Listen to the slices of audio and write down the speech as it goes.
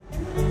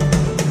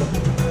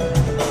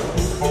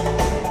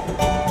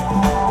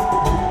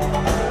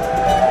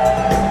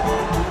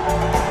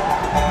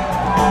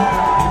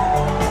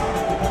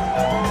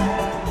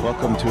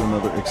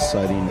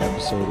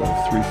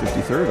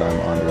353rd. I'm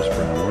Anders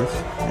Brownworth.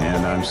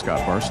 And I'm Scott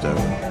Barstow.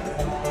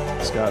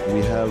 Scott, we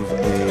have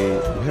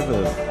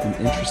an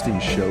interesting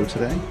show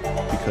today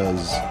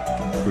because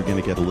we're going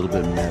to get a little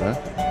bit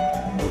meta.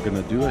 We're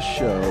going to do a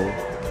show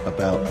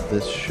about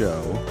this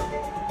show,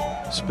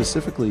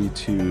 specifically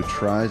to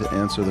try to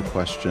answer the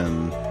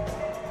question,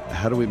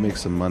 how do we make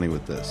some money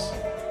with this?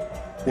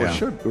 Or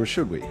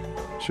should we?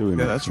 Should we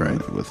make some money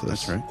with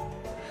this? That's right.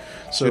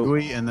 So, should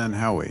we, and then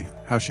how we?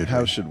 How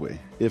should we?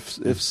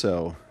 If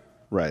so,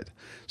 right.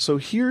 So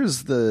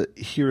here's the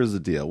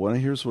deal.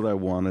 Here's what I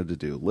wanted to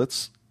do.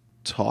 Let's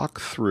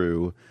talk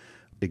through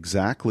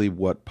exactly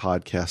what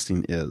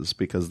podcasting is,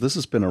 because this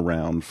has been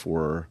around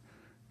for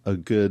a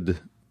good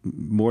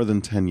more than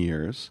 10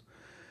 years.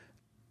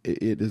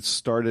 It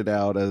started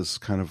out as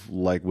kind of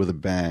like with a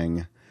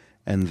bang,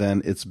 and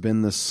then it's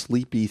been this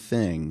sleepy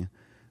thing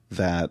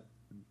that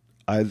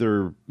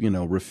either,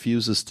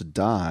 refuses to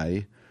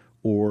die,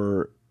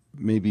 or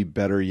maybe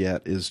better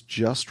yet, is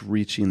just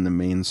reaching the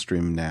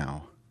mainstream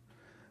now.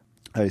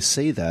 I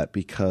say that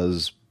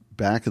because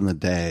back in the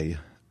day,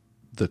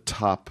 the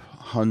top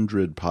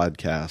 100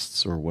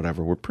 podcasts or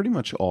whatever were pretty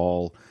much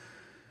all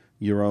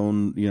your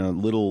own,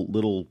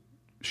 little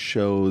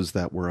shows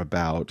that were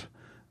about,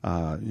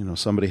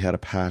 somebody had a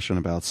passion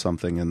about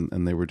something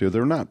and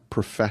they're not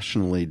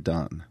professionally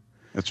done.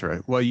 That's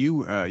right. Well,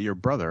 your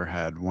brother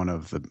had one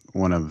of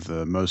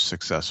the most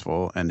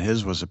successful, and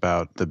his was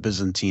about the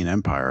Byzantine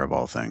Empire of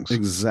all things.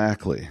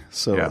 Exactly.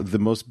 So the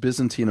most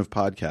Byzantine of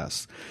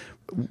podcasts.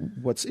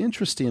 What's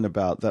interesting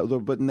about that,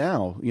 but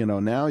now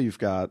you've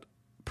got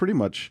pretty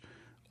much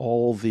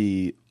all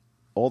the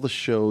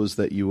shows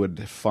that you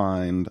would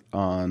find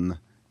on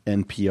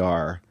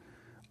NPR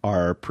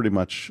are pretty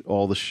much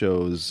all the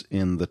shows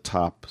in the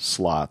top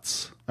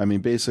slots. I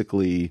mean,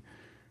 basically,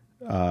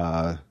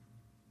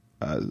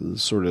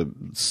 sort of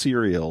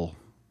Serial,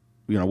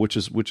 which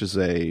is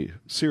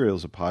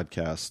Serial's a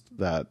podcast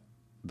that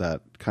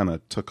kind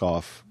of took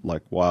off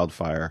like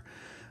wildfire.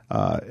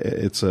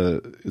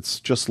 It's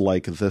just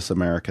like This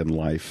American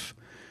Life.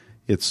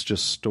 It's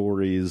just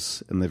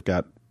stories, and they've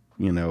got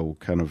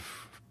kind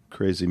of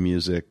crazy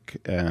music,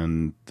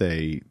 and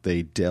they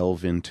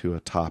delve into a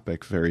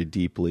topic very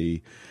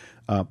deeply.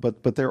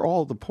 But they're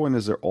all, the point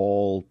is they're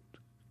all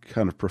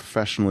kind of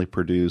professionally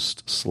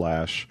produced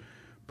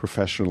 /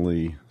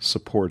 professionally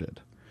supported.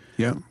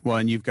 Yeah. Well,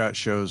 and you've got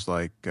shows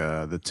like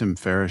the Tim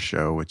Ferriss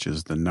Show, which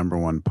is the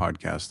 #1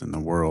 podcast in the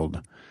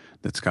world,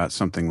 that's got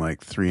something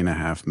like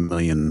 3.5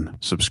 million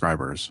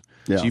subscribers.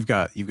 Yeah. So you've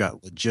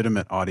got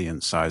legitimate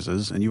audience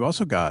sizes, and you've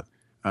also got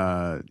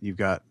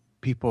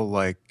people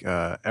like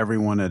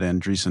everyone at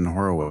Andreessen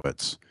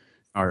Horowitz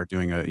are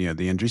doing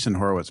the Andreessen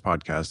Horowitz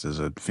podcast is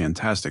a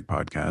fantastic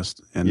podcast,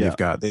 and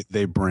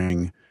they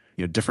bring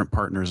different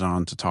partners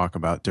on to talk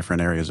about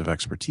different areas of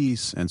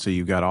expertise. And so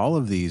you've got all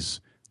of these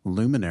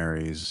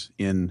luminaries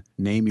in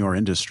name your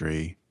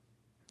industry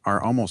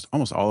are almost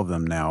all of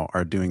them now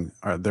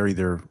they're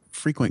either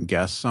frequent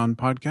guests on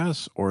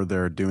podcasts or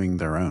they're doing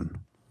their own.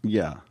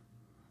 Yeah.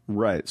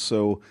 Right.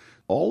 So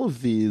all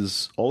of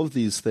these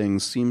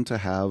things seem to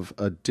have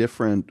a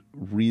different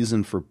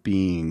reason for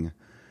being.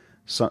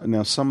 So,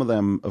 now, some of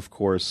them, of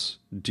course,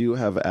 do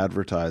have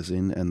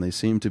advertising, and they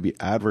seem to be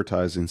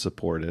advertising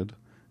supported.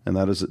 And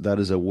that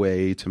is a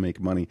way to make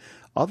money.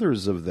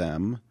 Others of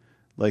them,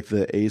 like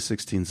the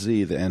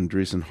A16Z, the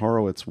Andreessen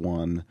Horowitz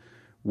one,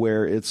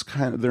 where it's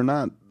kind of, they're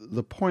not,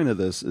 the point of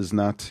this is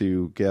not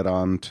to get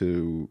on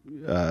to,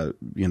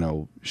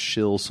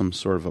 shill some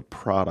sort of a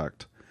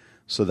product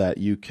so that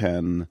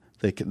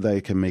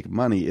they can make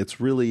money.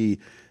 It's really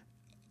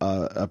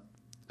a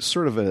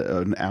sort of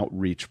an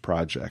outreach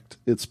project.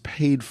 It's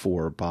paid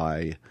for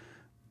by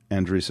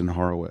Andreessen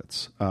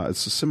Horowitz. It's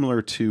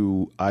similar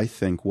to, I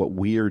think, what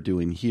we are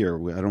doing here.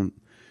 I don't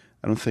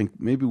think,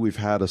 maybe we've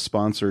had a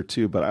sponsor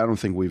too, but I don't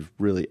think we've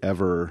really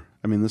ever.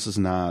 I mean,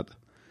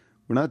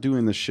 we're not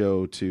doing the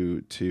show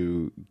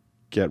to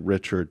get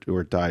rich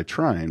or die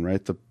trying,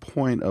 right? The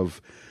point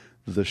of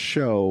the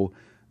show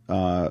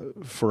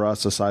for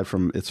us, aside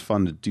from it's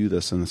fun to do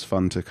this and it's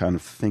fun to kind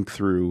of think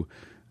through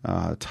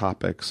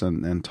topics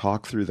and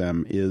talk through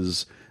them,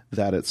 is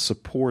that it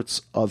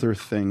supports other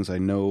things. I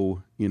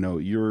know,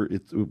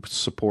 it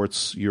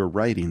supports your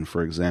writing,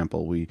 for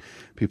example.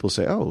 People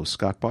say, "Oh,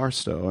 Scott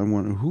Barstow, I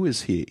wonder, who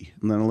is he?"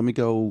 And then let me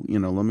go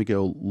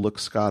look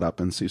Scott up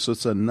and see. So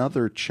it's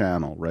another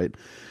channel, right?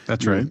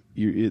 That's right.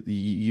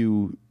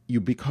 You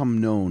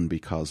become known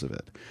because of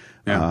it.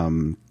 Yeah.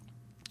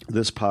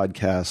 This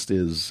podcast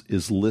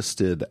is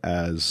listed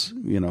as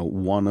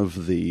one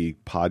of the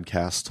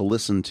podcasts to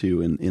listen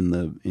to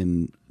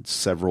in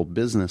several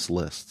business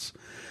lists.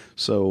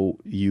 So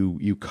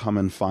you come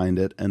and find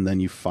it, and then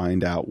you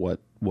find out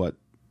what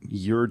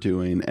you're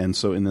doing, and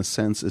so in a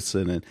sense, it's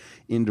an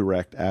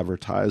indirect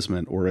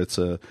advertisement, or it's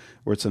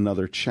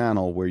another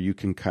channel where you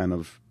can kind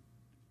of,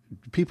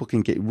 people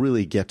can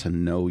really get to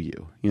know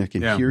you.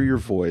 Can hear your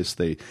voice.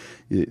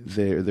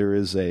 There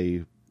is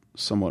a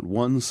somewhat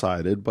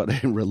one-sided,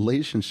 but a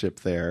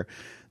relationship there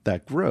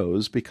that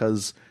grows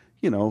because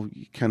you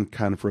can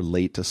kind of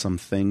relate to some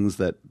things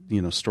that,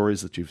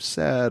 stories that you've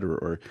said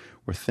or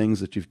things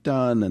that you've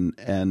done.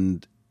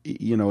 And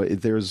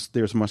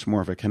there's much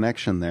more of a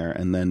connection there.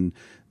 And then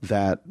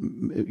that,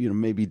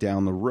 maybe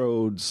down the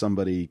road,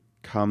 somebody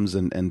comes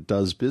and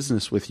does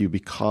business with you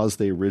because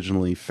they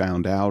originally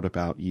found out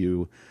about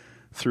you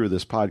through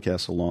this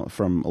podcast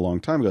from a long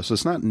time ago. So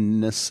it's not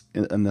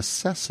a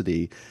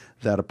necessity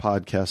that a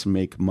podcast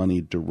make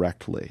money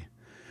directly.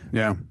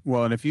 Yeah.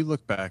 Well, and if you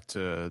look back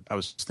to, I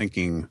was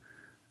thinking,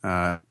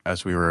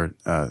 as we were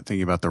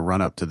thinking about the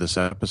run up to this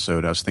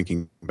episode, I was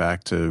thinking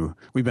back to,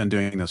 we've been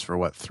doing this for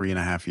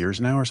 3.5 years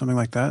now or something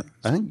like that?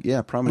 I think,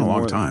 yeah, probably a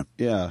long time.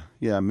 Yeah.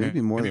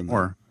 Maybe more than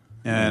more.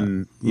 That.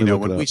 And,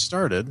 when we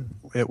started,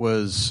 it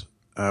was,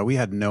 we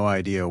had no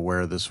idea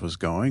where this was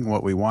going.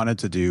 What we wanted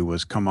to do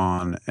was come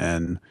on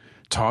and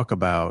talk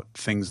about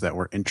things that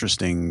were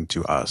interesting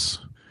to us.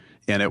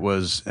 And it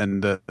was,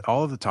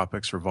 all of the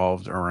topics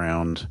revolved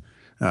around,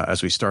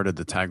 as we started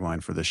the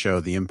tagline for the show,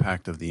 the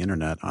impact of the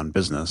internet on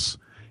business.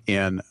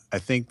 And I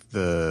think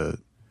the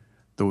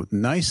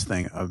nice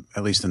thing,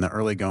 at least in the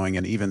early going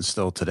and even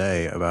still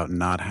today, about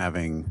not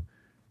having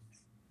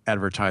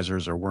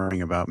advertisers or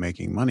worrying about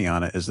making money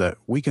on it is that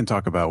we can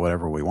talk about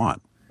whatever we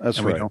want. That's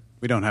and right.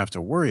 We don't have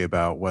to worry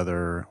about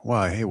whether,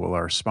 will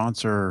our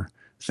sponsor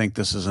think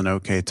this is an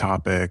okay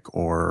topic,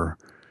 or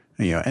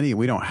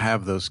we don't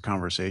have those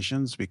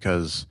conversations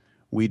because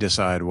we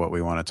decide what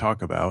we want to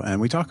talk about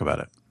and we talk about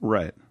it.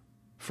 Right.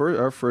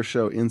 Our first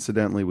show,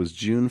 incidentally, was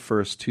June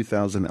 1st,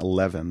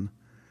 2011,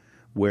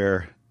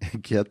 where,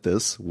 get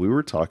this, we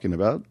were talking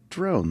about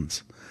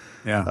drones.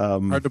 Yeah.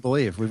 Hard to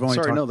believe. We've only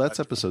no, that's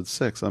episode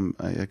 6.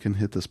 I can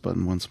hit this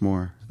button once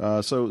more.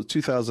 So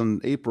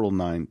April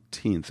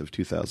 19th of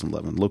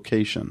 2011,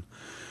 location.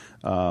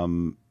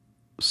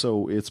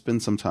 So it's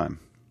been some time.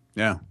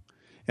 Yeah.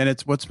 And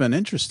it's what's been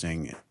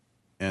interesting.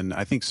 And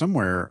I think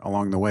somewhere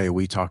along the way,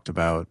 we talked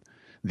about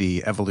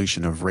the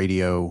evolution of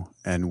radio,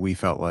 and we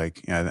felt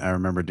like, I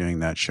remember doing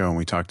that show, and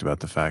we talked about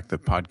the fact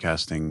that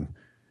podcasting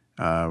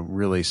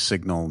really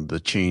signaled the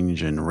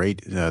change in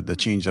the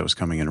change that was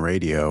coming in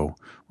radio,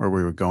 where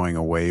we were going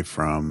away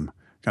from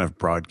kind of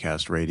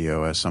broadcast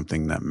radio as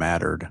something that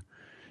mattered.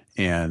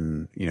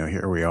 And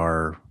here we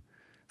are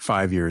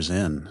 5 years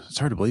in. It's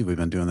hard to believe we've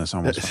been doing this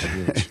almost 5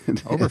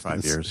 years. Over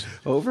 5 years.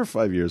 Over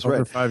 5 years, Over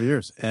right. 5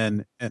 years.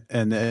 And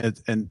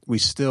we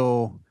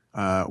still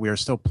we are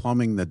still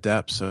plumbing the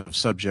depths of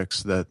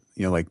subjects that,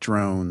 like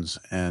drones,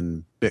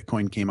 and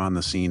Bitcoin came on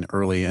the scene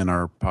early in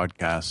our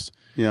podcast.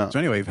 Yeah. So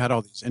anyway, we've had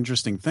all these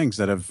interesting things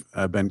that have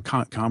been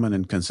common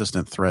and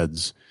consistent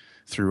threads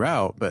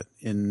throughout, but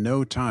in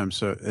no time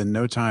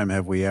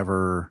have we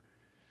ever,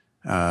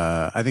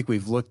 I think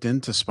we've looked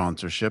into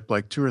sponsorship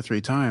like 2 or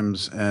 3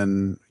 times,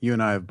 and you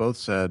and I have both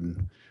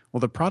said, well,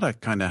 the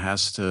product kind of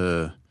has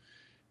to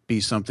be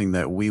something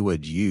that we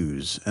would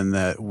use and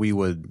that we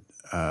would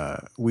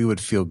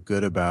feel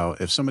good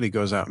about. If somebody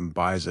goes out and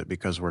buys it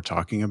because we're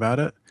talking about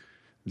it,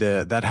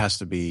 that has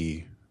to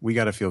be, we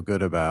got to feel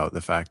good about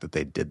the fact that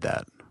they did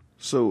that.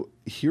 So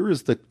here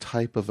is the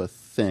type of a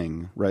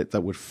thing, right,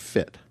 that would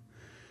fit.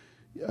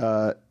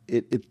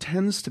 It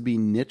tends to be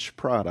niche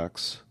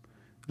products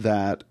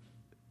that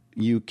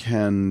you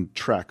can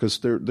track, because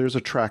there's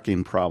a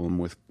tracking problem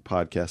with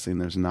podcasting.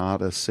 There's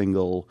not a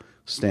single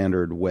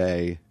standard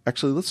way.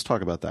 Actually, let's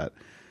talk about that.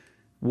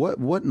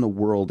 What in the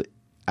world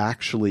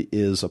actually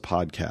is a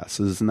podcast?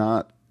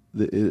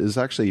 It is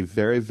actually a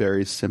very,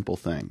 very simple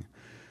thing.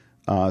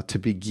 To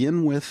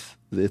begin with,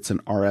 it's an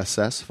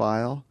RSS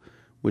file,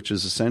 which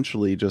is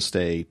essentially just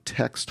a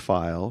text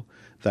file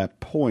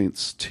that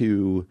points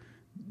to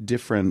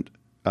different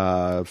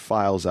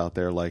files out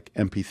there, like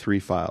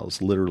MP3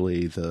 files,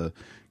 literally the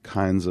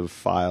kinds of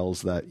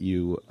files that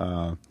you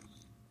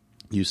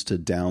used to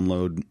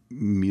download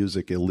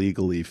music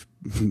illegally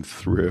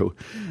through.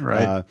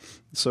 Right.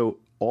 So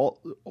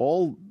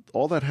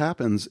all that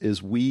happens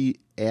is we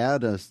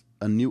add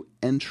a new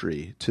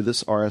entry to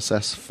this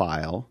RSS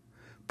file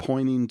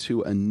pointing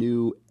to a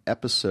new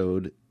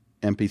episode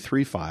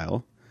MP3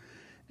 file.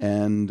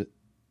 And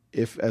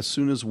as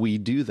soon as we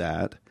do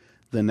that,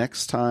 the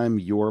next time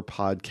your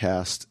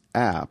podcast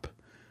app,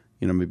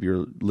 maybe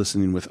you're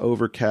listening with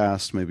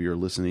Overcast, maybe you're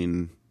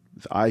listening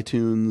with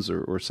iTunes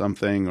or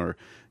something, or,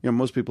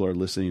 most people are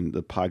listening to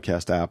the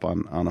podcast app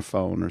on a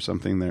phone or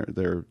something.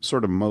 They're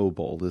sort of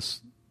mobile.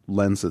 This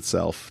lends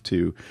itself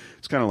to,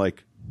 it's kind of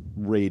like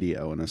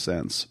radio in a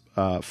sense,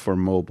 for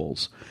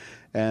mobiles.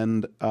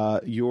 And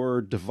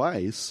your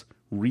device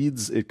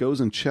it goes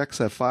and checks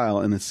that file,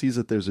 and it sees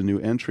that there's a new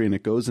entry, and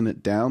it goes and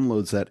it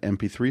downloads that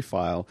MP3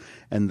 file,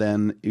 and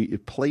then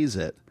it plays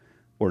it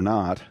or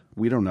not.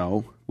 We don't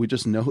know. We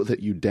just know that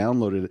you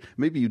downloaded it.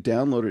 Maybe you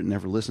downloaded it and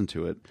never listened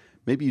to it.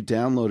 Maybe you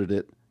downloaded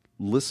it,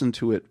 listened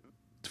to it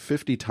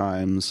 50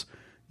 times,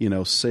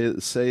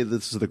 say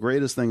this is the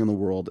greatest thing in the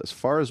world. As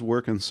far as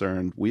we're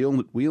concerned, we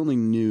only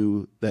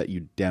knew that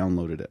you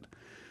downloaded it.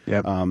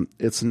 Yep.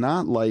 It's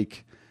not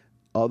like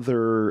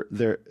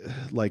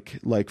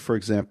like for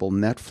example,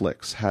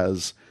 Netflix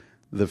has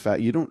the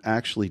fact you don't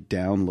actually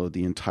download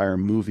the entire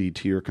movie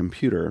to your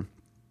computer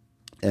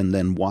and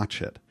then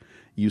watch it.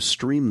 You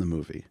stream the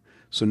movie.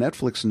 So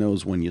Netflix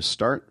knows when you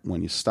start,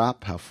 when you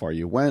stop, how far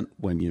you went,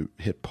 when you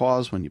hit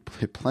pause, when you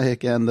hit play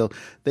again.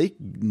 They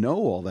know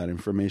all that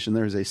information.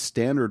 There's a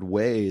standard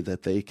way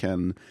that they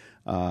can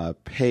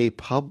pay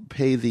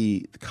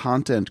the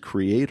content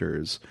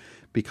creators,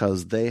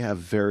 because they have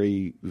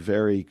very,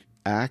 very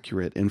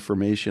accurate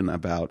information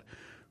about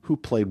who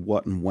played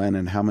what and when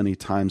and how many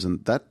times,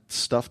 and that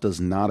stuff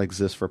does not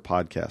exist for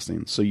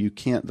podcasting. So you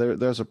can't.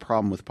 There's a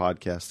problem with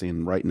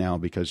podcasting right now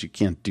because you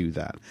can't do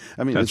that.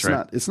 I mean, That's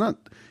right. It's not.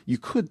 You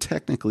could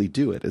technically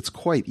do it. It's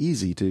quite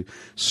easy to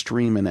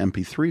stream an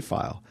MP3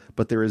 file,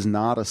 but there is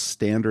not a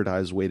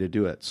standardized way to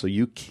do it. So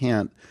you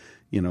can't.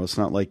 It's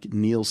not like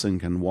Nielsen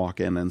can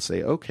walk in and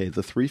say, okay,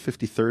 the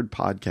 353rd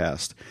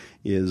podcast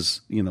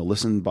is,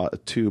 listened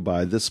to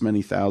by this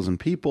many thousand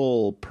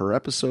people per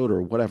episode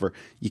or whatever.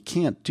 You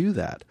can't do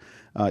that.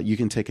 You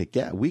can take a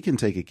guess. We can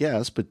take a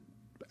guess, but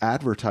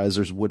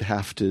advertisers would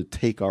have to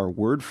take our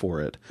word for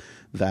it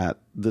that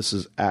this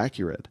is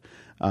accurate.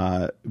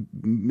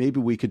 Maybe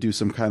we could do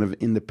some kind of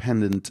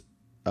independent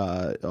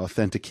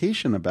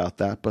authentication about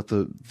that, but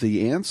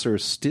the answer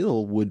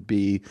still would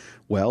be,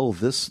 well,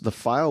 the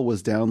file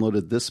was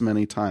downloaded this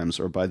many times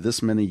or by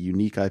this many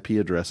unique IP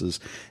addresses,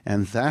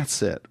 and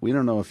that's it. We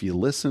don't know if you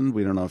listened,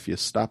 we don't know if you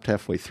stopped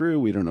halfway through,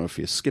 we don't know if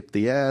you skipped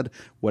the ad,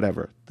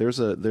 whatever.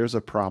 There's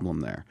a problem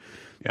there.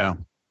 Yeah.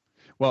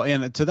 Well,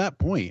 and to that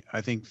point,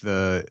 I think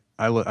I'm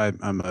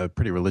a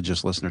pretty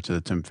religious listener to the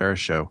Tim Ferriss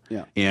show.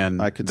 Yeah,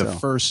 and I could the tell.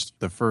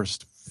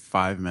 first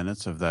 5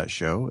 minutes of that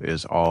show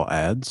is all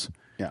ads.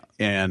 Yeah.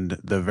 And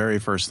the very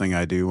first thing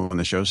I do when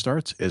the show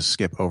starts is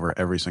skip over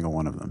every single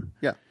one of them.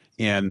 Yeah.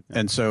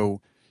 And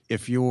so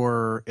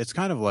it's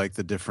kind of like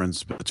the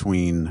difference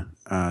between,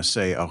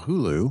 say, a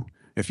Hulu.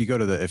 If you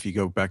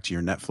go back to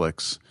your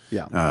Netflix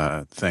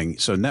thing,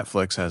 so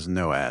Netflix has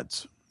no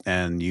ads,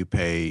 and you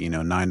pay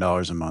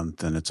 $9 a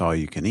month, and it's all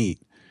you can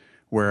eat.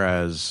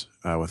 Whereas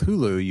with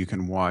Hulu, you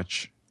can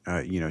watch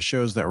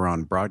shows that were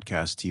on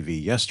broadcast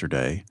TV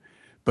yesterday,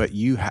 but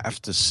you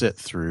have to sit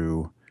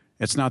through.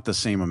 It's not the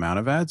same amount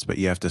of ads, but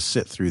you have to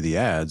sit through the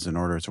ads in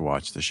order to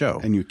watch the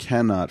show. And you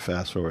cannot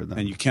fast forward them.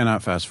 And you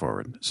cannot fast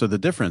forward. So the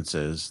difference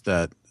is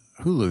that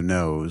Hulu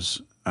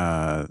knows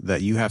that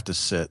you have to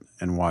sit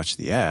and watch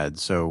the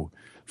ads.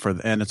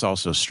 And it's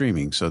also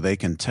streaming, so they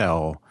can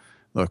tell.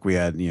 Look, we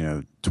had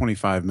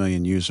 25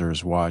 million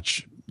users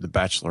watch The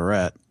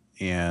Bachelorette,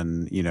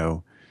 and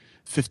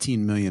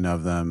 15 million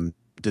of them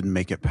didn't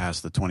make it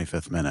past the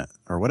 25th minute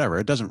or whatever.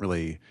 It doesn't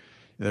really.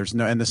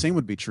 And the same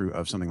would be true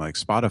of something like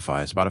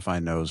Spotify.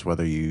 Spotify knows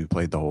whether you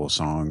played the whole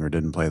song or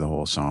didn't play the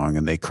whole song,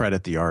 and they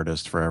credit the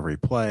artist for every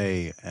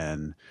play.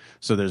 And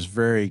so there's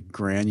very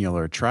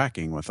granular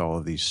tracking with all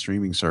of these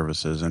streaming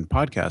services, and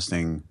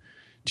podcasting,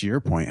 to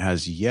your point,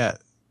 has yet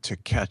to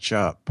catch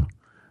up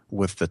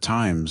with the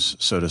times,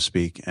 so to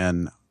speak.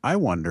 And I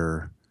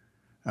wonder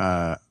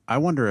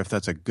if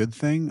that's a good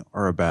thing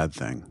or a bad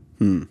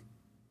thing.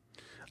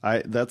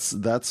 I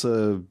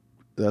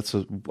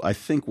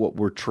think what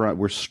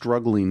we're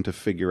struggling to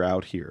figure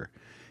out here.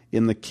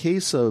 In the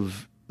case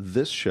of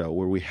this show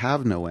where we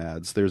have no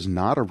ads, there's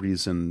not a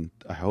reason,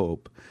 I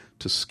hope,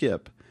 to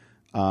skip.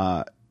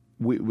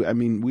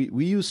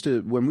 We used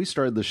to, when we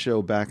started the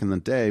show back in the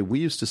day, we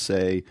used to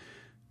say,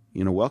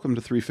 welcome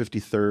to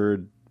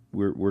 353rd.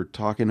 We're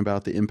talking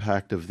about the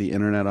impact of the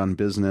internet on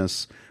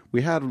business.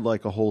 We had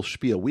like a whole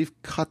spiel. We've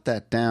cut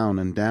that down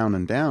and down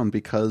and down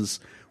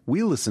because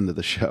we listen to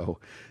the show.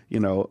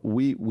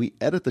 We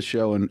edit the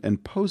show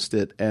and post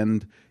it,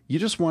 and you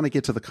just want to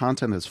get to the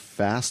content as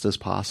fast as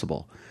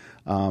possible.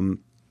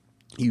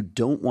 You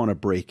don't want to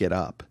break it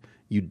up.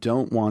 You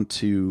don't want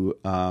to,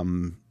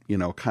 have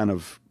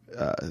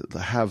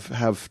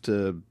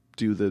to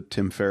do the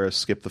Tim Ferriss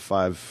skip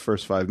the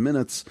first 5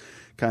 minutes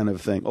kind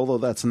of thing. Although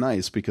that's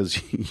nice because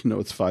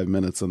it's 5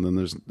 minutes, and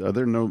then are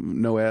there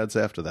no ads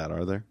after that?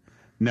 Are there?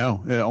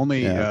 No,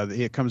 only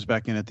it comes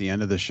back in at the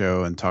end of the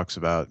show and talks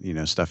about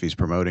stuff he's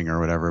promoting or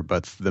whatever.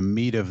 But the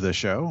meat of the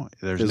show,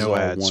 there's no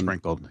ads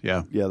sprinkled.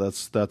 Yeah,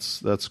 that's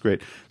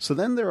great. So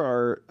then there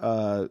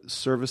are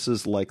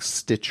services like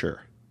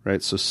Stitcher,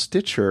 right? So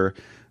Stitcher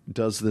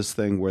does this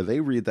thing where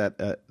they read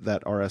that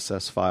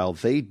RSS file,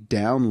 they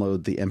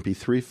download the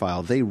MP3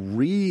 file, they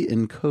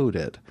re-encode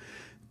it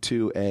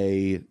to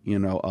a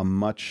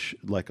much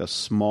like a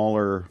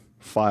smaller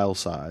file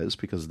size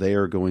because they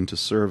are going to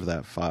serve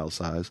that file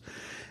size,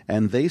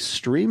 and they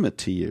stream it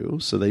to you.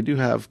 So they do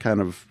have kind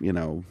of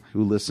who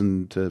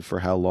listened to for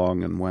how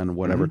long and when,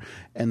 whatever,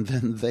 and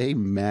then they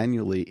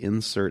manually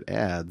insert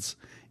ads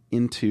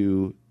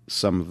into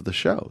some of the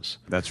shows.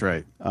 That's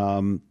right.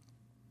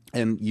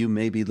 And you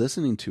may be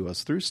listening to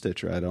us through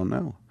Stitcher. I don't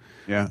know.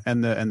 Yeah,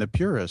 and the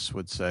purists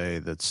would say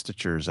that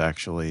Stitcher is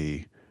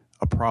actually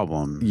a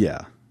problem.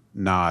 Yeah.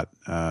 Not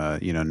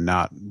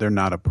they're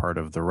not a part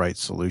of the right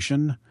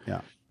solution. Yeah.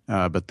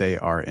 But they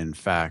are in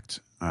fact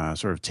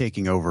sort of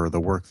taking over the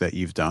work that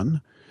you've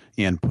done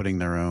and putting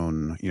their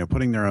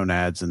own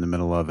ads in the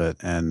middle of it.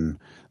 And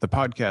the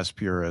podcast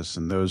purists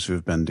and those who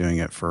have been doing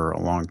it for a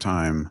long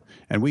time,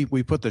 and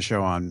we put the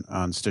show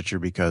on Stitcher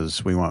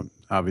because we want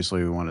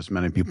as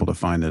many people to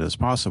find it as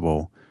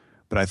possible.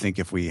 But I think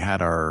if we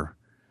had our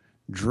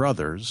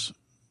druthers,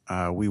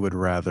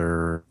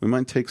 we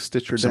might take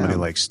Stitcher down. Somebody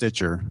like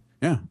Stitcher.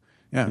 Yeah.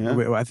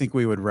 I think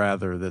we would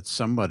rather that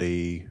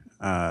somebody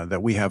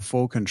that we have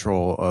full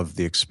control of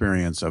the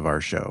experience of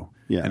our show.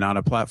 Yeah. And on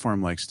a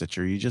platform like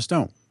Stitcher, you just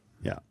don't.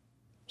 Yeah.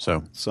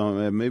 So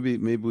maybe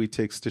we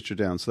take Stitcher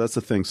down. So that's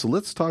the thing. So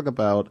let's talk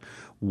about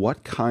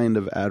what kind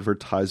of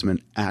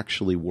advertisement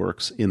actually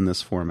works in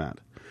this format.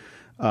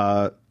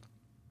 A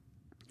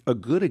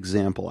good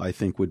example, I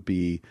think, would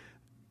be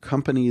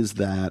companies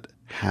that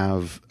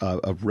have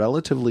a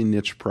relatively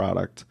niche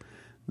product.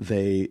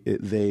 They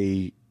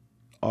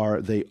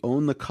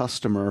own the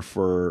customer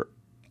for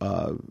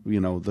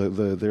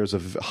there's a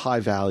high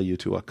value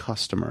to a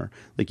customer.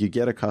 Like you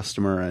get a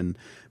customer and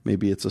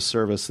maybe it's a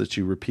service that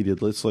you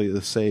repeated. Let's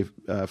say,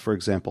 for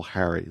example,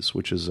 Harry's,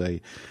 which is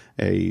a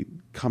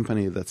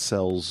company that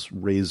sells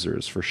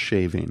razors for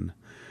shaving,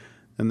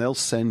 and they'll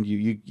send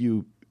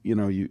you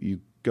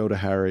go to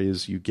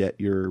Harry's, you get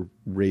your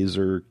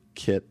razor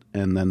kit,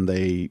 and then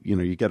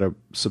you get a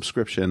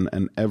subscription,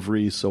 and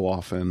every so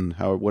often,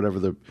 whatever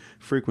the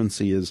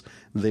frequency is,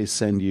 they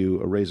send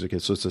you a razor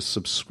kit. So it's a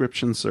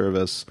subscription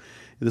service.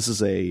 This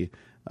is a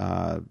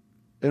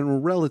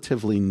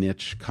relatively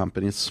niche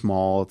company. It's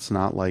small. It's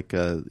not like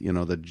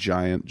the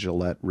giant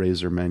Gillette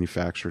razor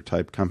manufacturer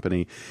type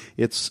company.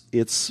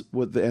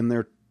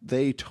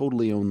 They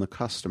totally own the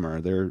customer.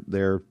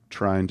 They're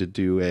trying to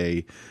do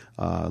a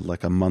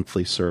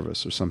monthly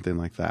service or something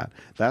like that.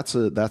 That's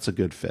a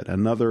good fit.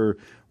 Another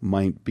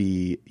might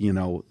be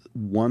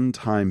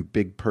one-time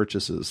big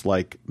purchases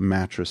like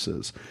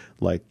mattresses,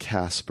 like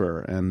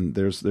Casper, and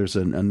there's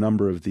a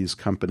number of these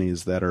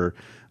companies that are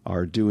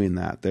doing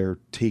that. They're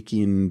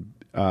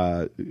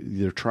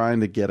trying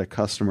to get a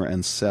customer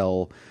and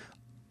sell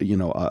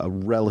a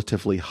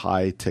relatively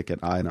high ticket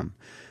item.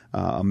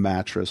 A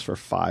mattress for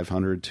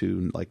 $500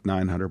 to like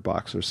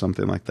 $900 or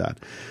something like that.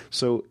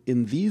 So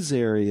in these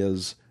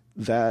areas,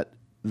 that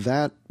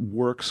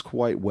works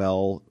quite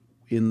well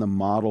in the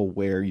model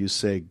where you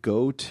say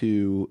go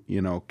to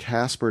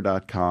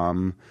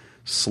Casper.com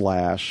 /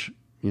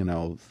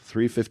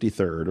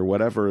 353rd or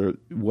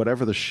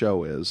whatever the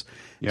show is,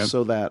 yep.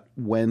 So that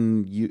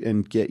when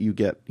you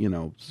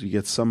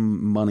get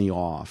some money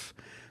off.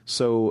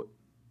 So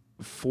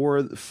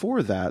for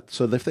that,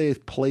 so that if they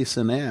place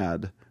an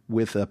ad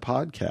with a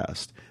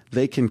podcast,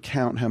 they can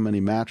count how many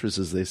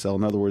mattresses they sell.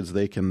 In other words,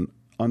 they can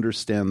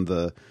understand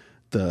the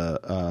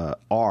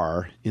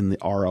R in the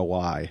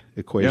ROI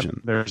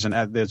equation. Yep.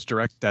 There's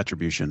direct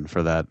attribution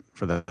for that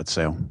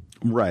sale.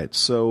 Right.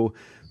 So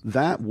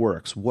that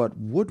works. What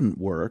wouldn't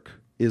work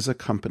is a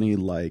company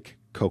like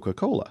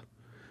Coca-Cola.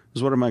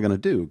 Because what am I going to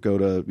do? Go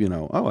to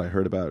I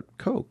heard about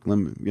Coke.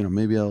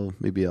 Maybe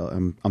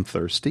I'm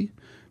thirsty.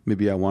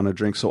 Maybe I want to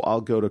drink. So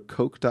I'll go to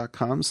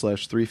Coke.com /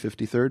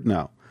 353rd.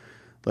 No.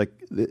 Like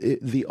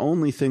the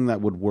only thing that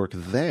would work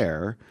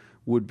there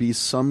would be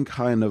some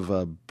kind of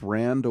a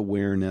brand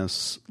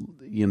awareness.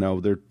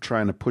 They're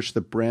trying to push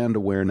the brand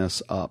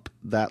awareness up,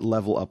 that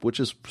level up, which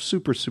is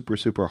super, super,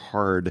 super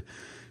hard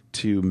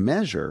to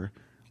measure,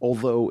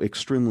 although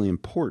extremely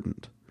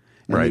important.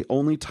 And right. The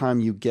only time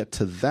you get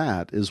to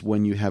that is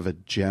when you have a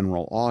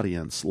general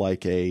audience,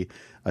 like a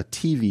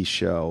TV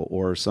show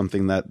or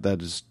something that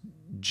is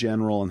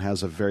general and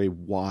has a very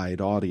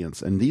wide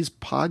audience. And these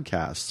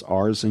podcasts,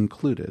 ours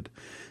included,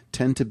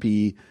 tend to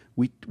be,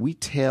 we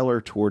tailor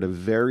toward a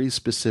very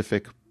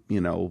specific,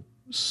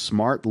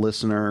 smart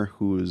listener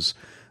who's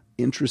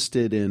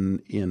interested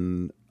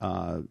in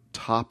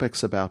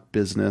topics about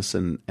business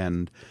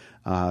and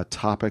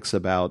topics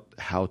about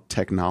how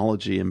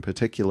technology in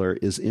particular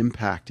is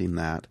impacting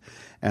that,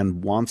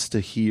 and wants to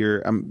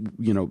hear,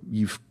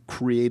 you've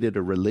created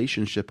a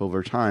relationship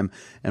over time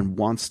and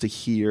wants to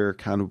hear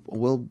kind of,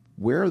 well,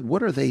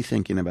 what are they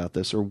thinking about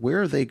this, or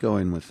where are they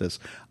going with this?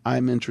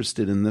 I'm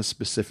interested in this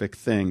specific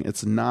thing.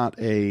 It's not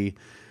a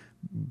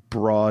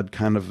broad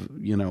kind of,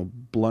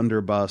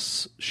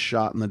 blunderbuss,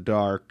 shot in the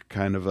dark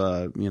kind of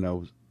a,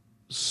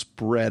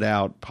 spread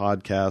out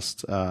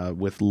podcast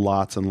with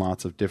lots and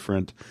lots of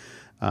different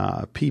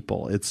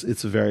people.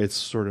 It's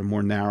sort of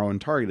more narrow and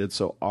targeted.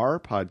 So our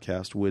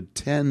podcast would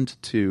tend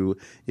to,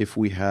 if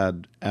we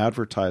had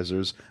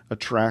advertisers,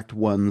 attract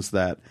ones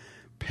that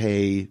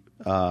pay,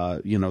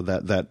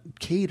 that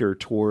cater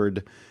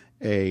toward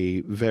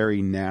a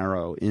very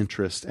narrow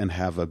interest and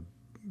have a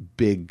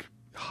big,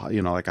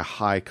 like a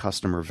high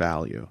customer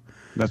value.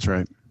 That's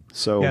right.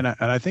 So, and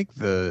I think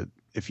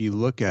if you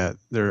look at,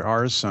 there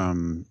are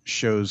some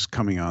shows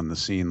coming on the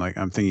scene. Like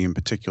I'm thinking in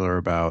particular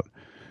about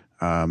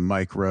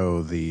Mike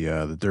Rowe,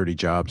 the Dirty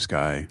Jobs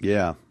guy.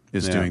 Yeah,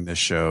 is doing this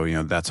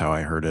show. That's How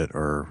I Heard It,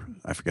 or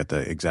I forget the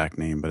exact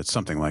name, but it's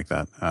something like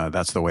that.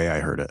 That's the Way I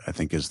Heard It, I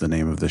think, is the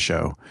name of the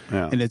show.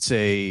 Yeah. And it's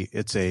a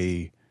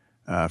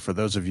For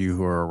those of you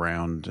who are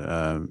around, in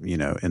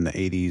the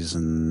 80s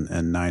and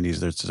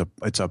 90s,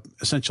 it's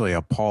essentially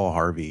a Paul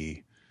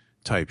Harvey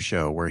type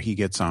show where he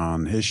gets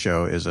on. His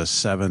show is a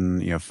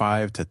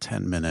 5 to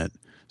 10 minute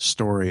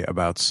story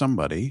about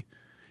somebody,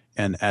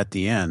 and at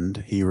the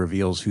end he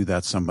reveals who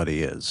that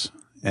somebody is.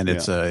 And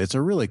it's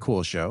a really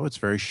cool show. It's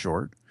very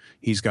short.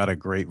 He's got a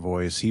great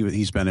voice.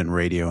 He's been in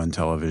radio and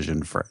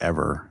television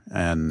forever,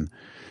 and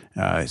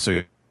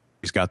so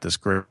he's got this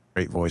great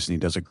voice, and he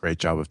does a great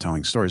job of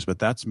telling stories. But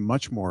that's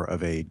much more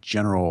of a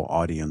general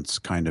audience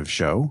kind of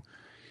show.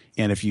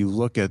 And if you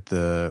look at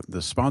the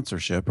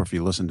sponsorship, or if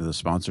you listen to the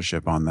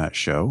sponsorship on that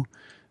show,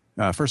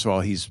 first of all,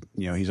 he's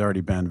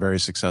already been very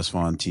successful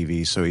on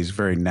TV, so he's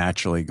very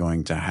naturally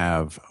going to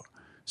have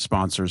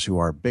sponsors who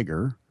are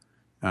bigger.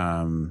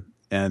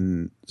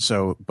 And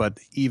so, but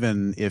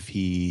even if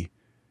he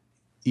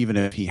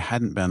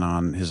hadn't been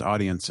on, his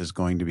audience is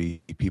going to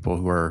be people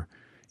who are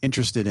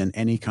interested in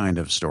any kind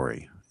of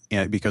story,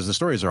 and because the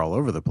stories are all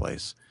over the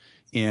place,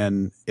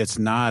 and it's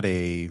not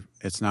a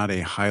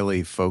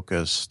highly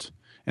focused,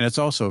 and it's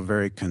also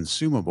very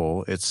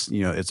consumable. It's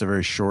a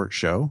very short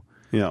show.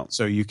 Yeah.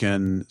 So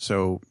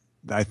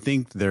I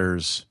think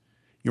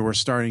we're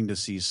starting to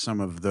see some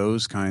of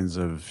those kinds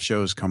of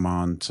shows come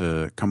on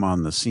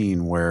the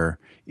scene where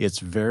it's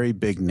very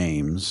big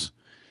names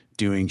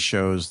doing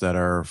shows that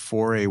are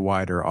for a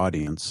wider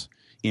audience.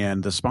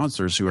 And the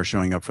sponsors who are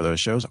showing up for those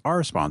shows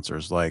are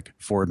sponsors like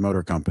Ford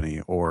Motor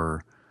Company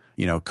or,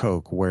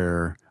 Coke,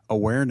 where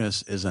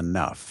awareness is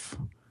enough.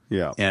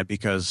 Yeah. And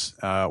because,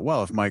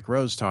 if Mike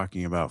Rowe's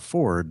talking about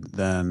Ford,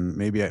 then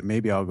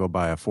maybe I'll go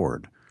buy a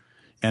Ford.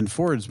 And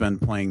Ford's been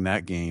playing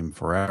that game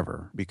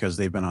forever because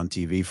they've been on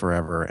TV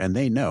forever, and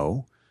they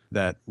know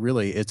that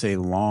really it's a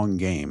long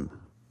game.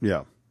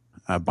 Yeah.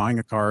 Buying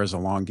a car is a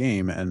long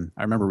game. And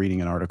I remember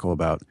reading an article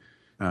about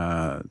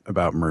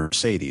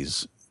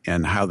Mercedes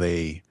and how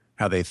they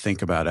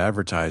think about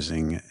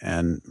advertising.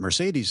 And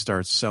Mercedes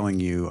starts selling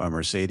you a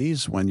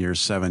Mercedes when you're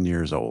 7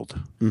 years old.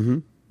 Mm-hmm.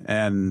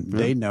 And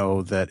they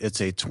know that it's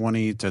a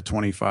 20 to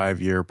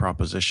 25 year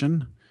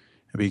proposition,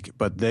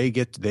 but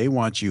they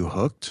want you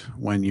hooked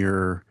when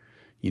you're,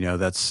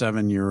 that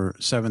 7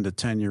 to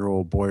 10 year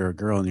old boy or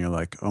girl, and you're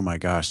like, oh my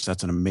gosh,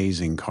 that's an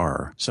amazing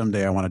car.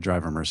 Someday I want to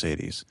drive a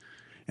Mercedes,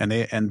 and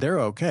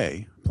they're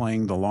okay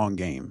playing the long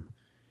game.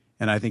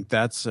 And I think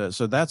that's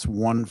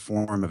one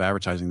form of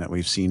advertising that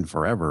we've seen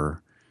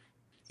forever,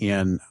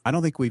 and I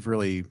don't think we've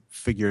really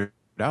figured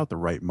out the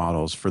right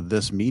models for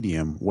this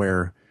medium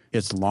where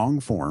it's long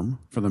form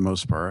for the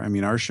most part. I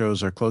mean, our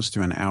shows are close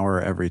to an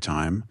hour every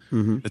time.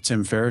 Mm-hmm. The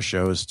Tim Ferriss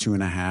show is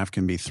 2.5,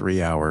 can be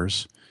 3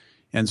 hours.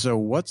 And so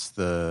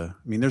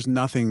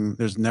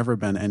there's never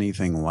been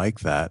anything like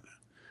that,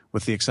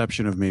 with the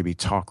exception of maybe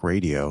talk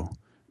radio.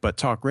 But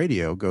talk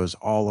radio goes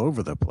all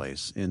over the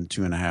place in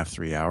 2.5,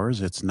 3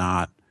 hours. It's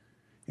not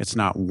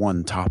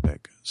one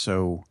topic.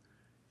 So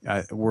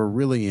we're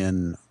really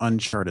in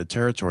uncharted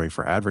territory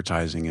for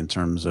advertising in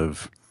terms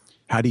of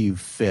how do you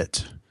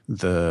fit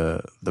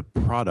the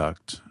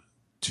product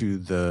to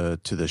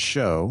the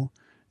show,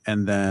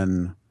 and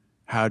then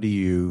how do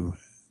you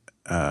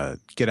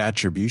get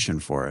attribution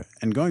for it?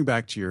 And going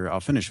back to I'll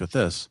finish with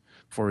this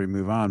before we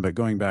move on, but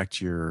going back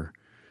to your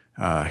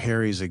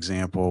Harry's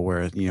example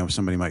where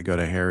somebody might go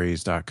to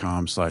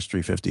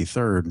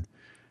harrys.com/353rd,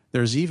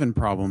 there's even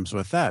problems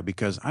with that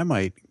because I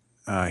might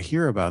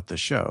hear about the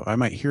show. I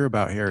might hear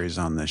about Harry's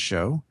on this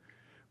show,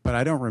 but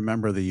I don't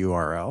remember the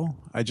URL.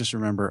 I just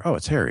remember,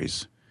 it's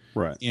Harry's.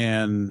 Right.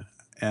 And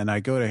I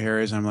go to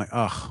Harry's and I'm like,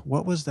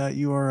 what was that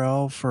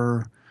URL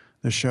for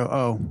the show?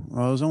 Oh,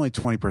 well, it was only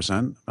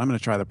 20%. I'm going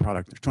to try the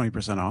product.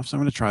 20% off. So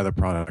I'm going to try the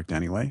product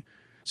anyway.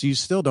 So you're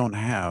still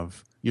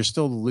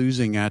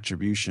losing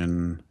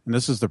attribution. And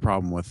this is the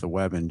problem with the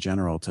web in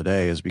general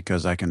today, is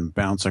because I can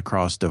bounce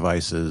across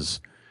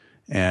devices.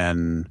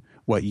 And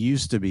what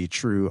used to be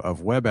true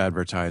of web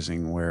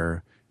advertising,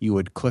 where you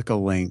would click a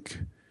link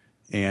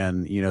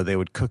and they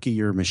would cookie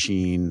your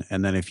machine,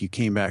 and then if you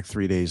came back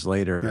 3 days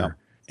later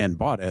and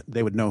bought it,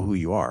 they would know who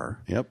you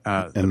are. Yep.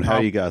 And how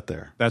you got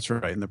there. That's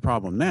right. And the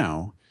problem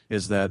now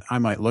is that I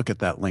might look at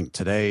that link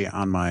today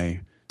on my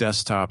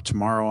desktop,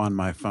 tomorrow on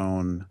my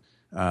phone,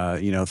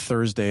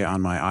 Thursday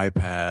on my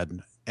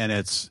iPad,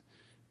 and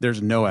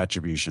there's no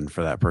attribution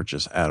for that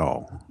purchase at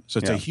all. So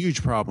it's a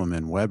huge problem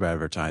in web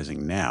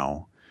advertising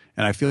now,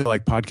 and I feel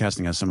like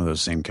podcasting has some of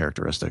those same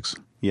characteristics.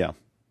 Yeah.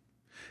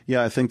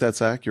 Yeah, I think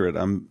that's accurate.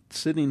 I'm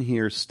sitting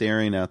here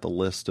staring at the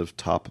list of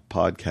top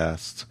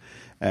podcasts,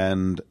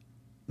 and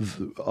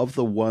of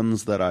the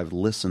ones that I've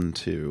listened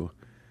to,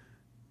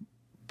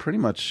 pretty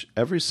much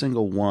every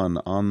single one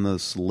on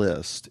this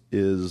list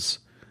is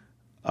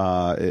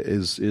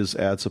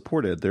ad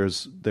supported.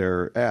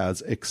 They're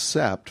ads,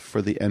 except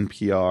for the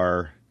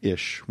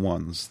NPR-ish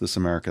ones. This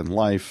American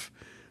Life,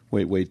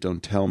 Wait,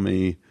 Don't Tell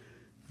Me,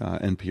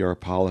 NPR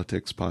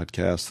Politics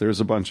podcast.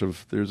 There's a bunch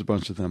of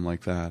them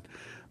like that.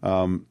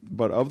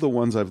 But of the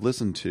ones I've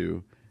listened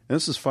to, and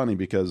this is funny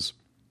because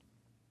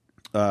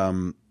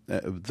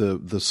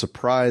the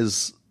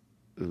surprise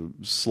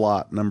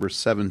slot number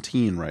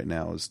 17 right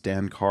now is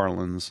Dan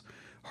Carlin's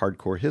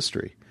Hardcore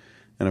History.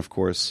 And of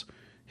course,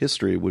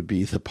 History would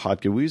be the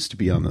podcast. We used to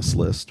be on this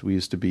list. We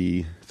used to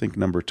be, I think,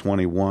 number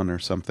 21 or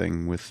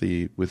something with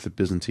the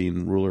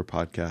Byzantine Ruler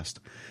podcast.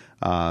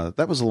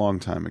 That was a long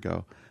time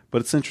ago.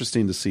 But it's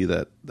interesting to see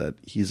that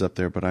he's up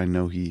there, but I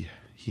know he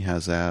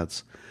has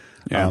ads.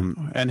 Yeah,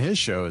 and his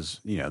show is,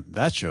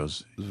 that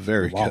show's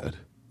very long. good.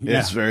 Yeah.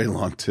 It's very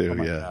long too.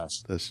 Oh yeah, gosh.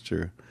 That's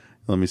true.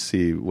 Let me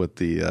see what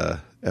the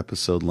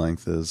episode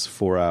length is: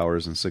 4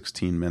 hours and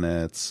 16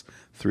 minutes,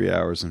 3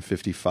 hours and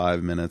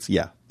 55 minutes.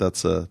 Yeah,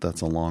 that's a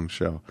long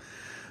show.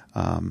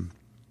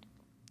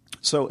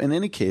 So in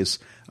any case,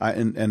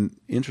 and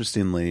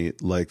interestingly,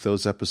 like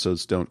those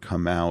episodes don't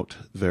come out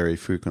very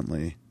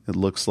frequently. It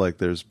looks like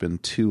there's been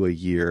 2 a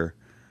year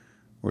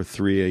or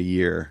 3 a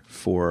year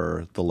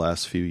for the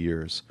last few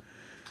years.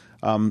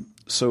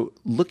 So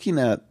looking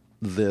at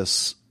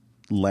this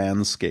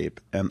landscape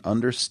and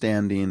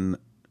understanding,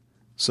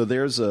 so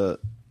there's an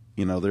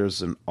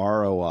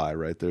ROI,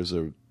 right?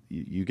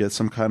 You get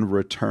some kind of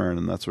return,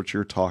 and that's what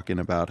you're talking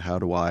about. How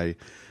do I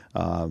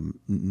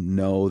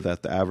know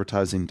that the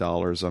advertising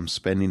dollars I'm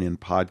spending in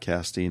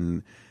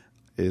podcasting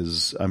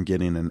I'm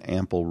getting an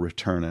ample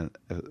return,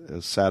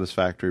 a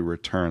satisfactory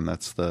return?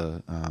 That's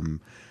the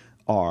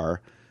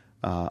R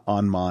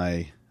on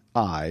my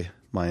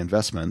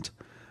investment.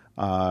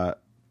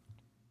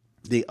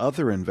 The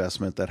other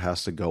investment that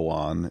has to go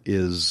on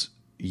is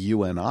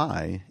you and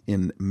I,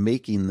 in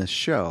making this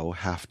show,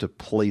 have to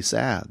place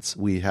ads.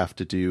 We have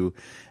to do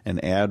an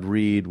ad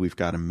read. We've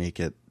got to make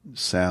it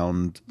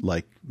sound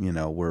like,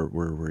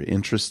 we're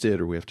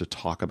interested, or we have to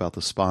talk about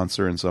the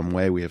sponsor in some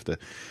way. We have to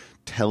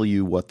tell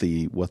you what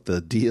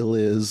the deal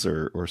is,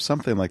 or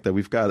something like that.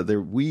 We've got there.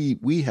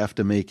 We have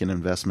to make an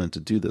investment to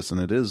do this,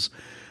 and it is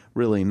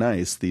really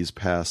nice these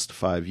past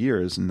 5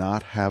 years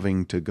not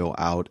having to go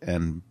out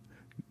and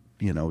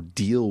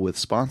deal with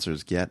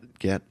sponsors, get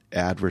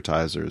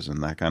advertisers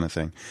and that kind of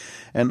thing.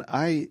 And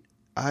I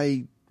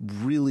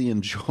really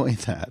enjoy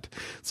that.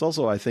 It's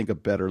also, I think, a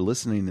better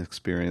listening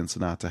experience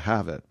not to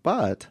have it.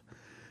 But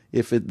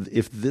if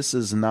this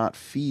is not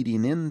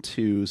feeding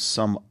into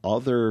some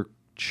other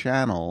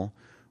channel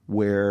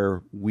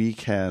where we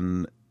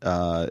can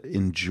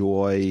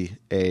enjoy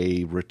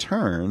a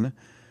return,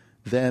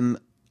 then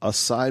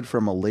aside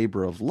from a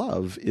labor of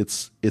love,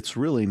 it's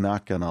really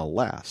not going to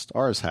last.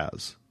 Ours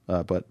has.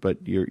 But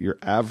your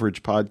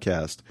average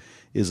podcast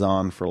is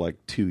on for like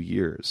 2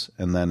 years,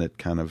 and then it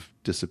kind of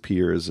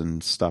disappears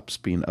and stops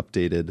being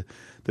updated.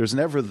 There's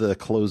never the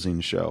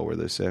closing show where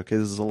they say, okay,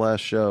 this is the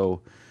last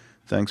show.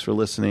 Thanks for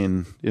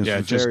listening. It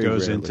just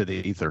goes into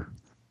the ether.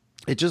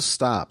 It just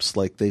stops.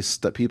 Like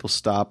people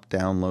stop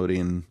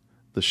downloading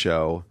the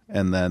show,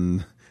 and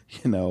then,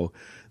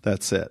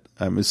 that's it.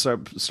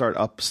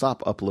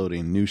 Stop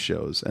uploading new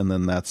shows, and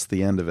then that's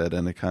the end of it,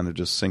 and it kind of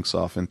just sinks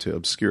off into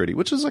obscurity,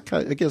 which is, I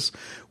guess,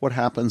 what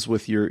happens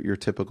with your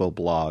typical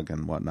blog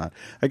and whatnot.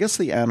 I guess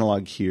the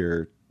analog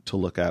here to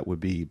look at would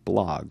be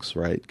blogs,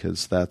 right?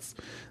 Because that's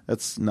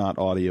not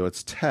audio,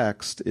 it's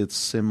text. It's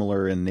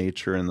similar in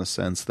nature in the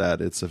sense that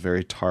it's a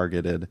very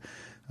targeted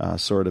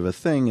sort of a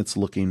thing.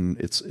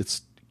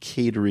 It's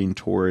catering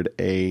toward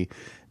a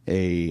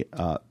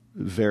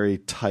very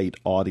tight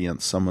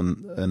audience,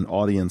 an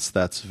audience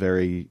that's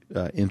very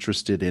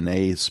interested in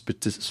a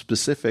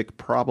specific,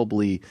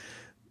 probably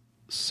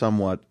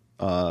somewhat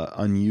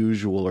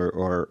unusual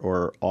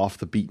or off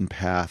the beaten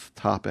path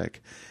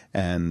topic,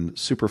 and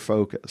super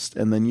focused.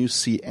 And then you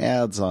see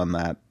ads on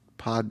that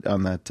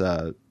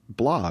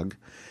blog,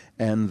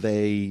 and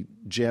they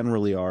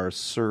generally are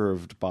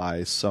served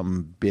by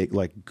some big,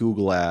 like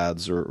Google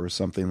Ads or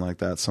something like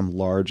that, some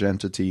large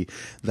entity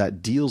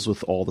that deals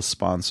with all the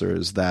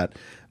sponsors, that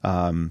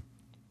kind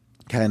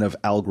of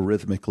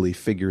algorithmically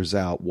figures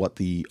out what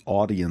the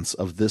audience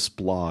of this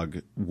blog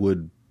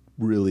would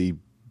really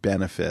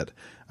benefit.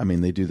 I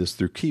mean, they do this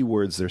through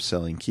keywords. They're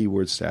selling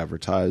keywords to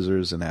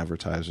advertisers, and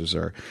advertisers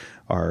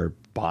are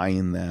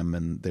buying them,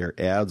 and their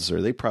ads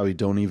they probably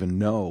don't even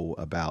know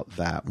about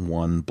that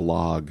one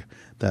blog,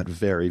 that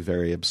very,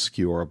 very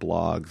obscure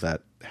blog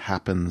that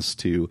happens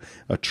to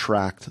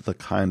attract the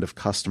kind of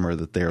customer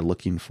that they're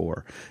looking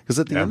for. Because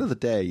at the end of the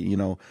day,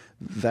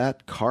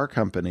 that car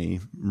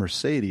company,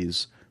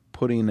 Mercedes,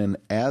 putting an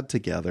ad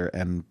together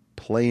and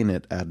playing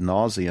it ad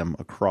nauseum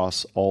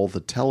across all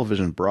the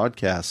television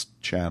broadcast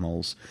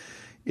channels,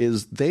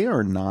 they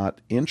are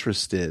not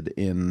interested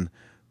in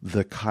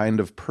the kind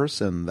of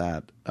person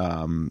that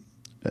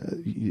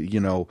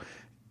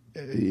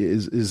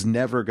is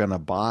never going to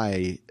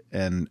buy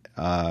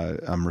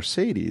a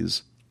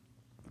Mercedes,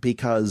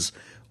 because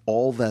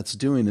all that's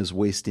doing is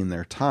wasting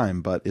their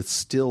time. But it's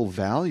still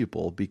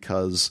valuable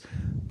because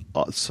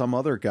some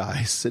other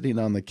guy sitting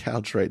on the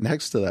couch right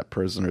next to that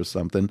person or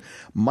something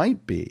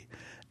might be.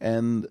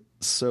 And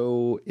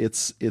so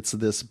it's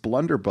this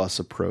blunderbuss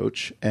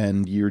approach,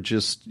 and you're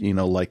just,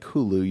 like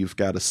Hulu, you've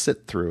got to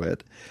sit through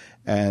it.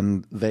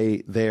 And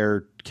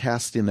they're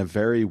casting a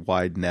very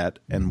wide net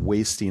and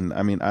wasting.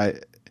 I mean,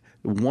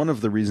 one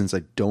of the reasons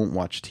I don't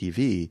watch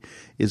TV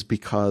is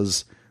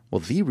because, well,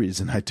 the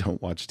reason I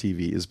don't watch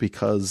TV is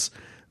because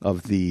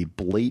of the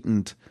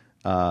blatant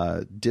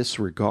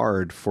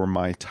disregard for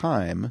my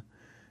time.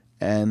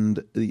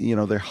 And,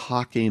 they're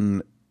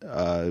hawking,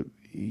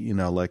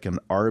 like an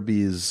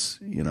Arby's,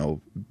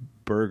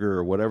 burger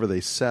or whatever they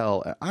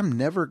sell. I'm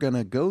never going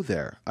to go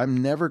there.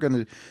 I'm never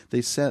going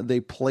to, they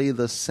play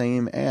the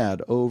same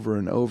ad over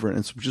and over. And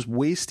it's just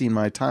wasting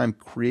my time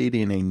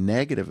creating a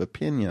negative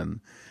opinion.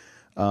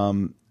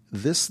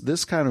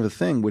 This kind of a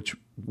thing, which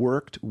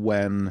worked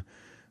when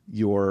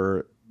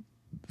the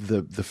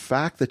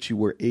fact that you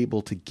were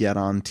able to get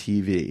on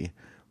TV,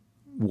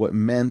 what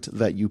meant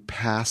that you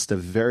passed a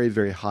very,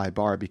 very high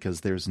bar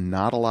because there's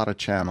not a lot of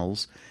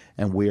channels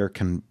and we are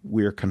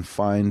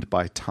confined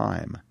by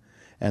time.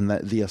 And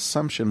that the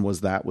assumption was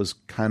that was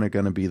kind of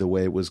going to be the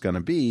way it was going to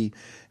be.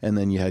 And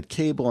then you had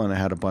cable and it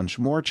had a bunch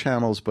more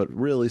channels, but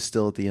really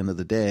still at the end of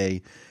the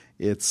day,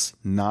 it's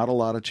not a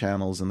lot of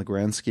channels in the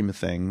grand scheme of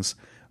things,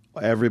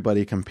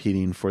 everybody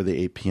competing for the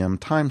 8 p.m.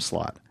 time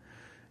slot.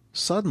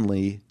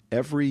 Suddenly,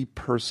 every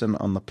person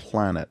on the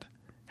planet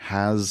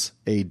has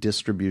a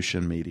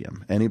distribution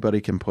medium. Anybody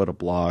can put a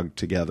blog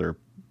together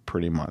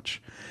pretty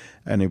much.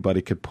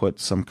 Anybody could put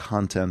some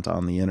content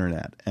on the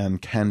internet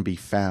and can be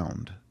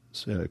found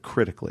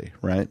critically,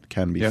 right?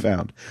 Can be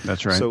found.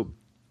 That's right. So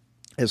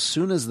as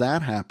soon as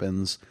that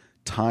happens,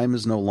 time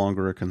is no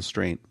longer a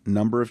constraint.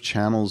 Number of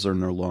channels are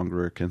no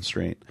longer a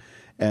constraint.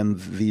 And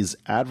these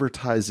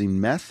advertising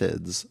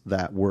methods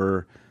that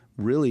were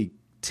really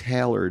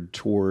tailored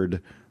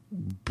toward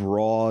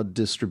broad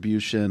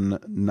distribution,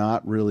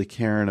 not really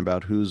caring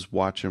about who's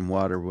watching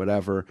what or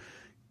whatever,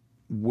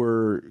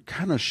 were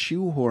kind of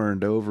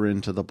shoehorned over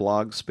into the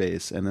blog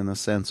space and in a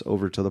sense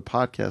over to the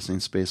podcasting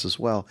space as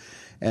well.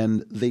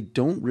 And they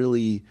don't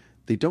really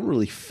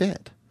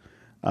fit.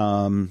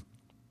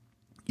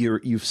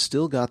 You've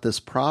still got this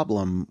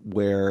problem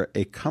where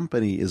a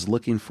company is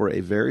looking for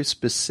a very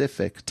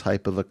specific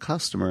type of a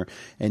customer,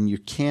 and you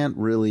can't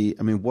really,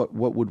 what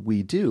would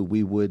we do?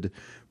 We would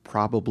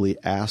probably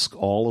ask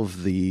all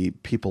of the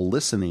people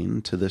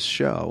listening to this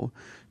show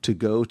to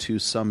go to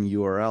some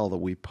URL that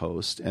we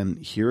post,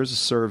 and here's a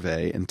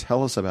survey, and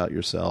tell us about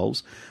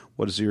yourselves.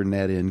 What is your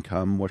net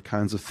income? What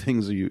kinds of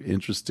things are you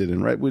interested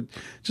in, right? We'd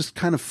just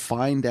kind of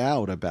find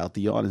out about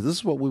the audience. This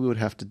is what we would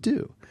have to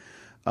do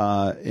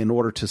in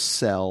order to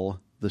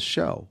sell the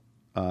show.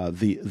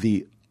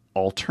 The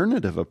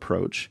alternative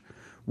approach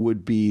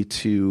would be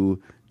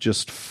to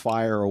just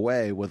fire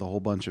away with a whole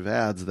bunch of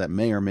ads that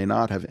may or may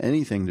not have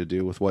anything to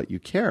do with what you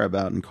care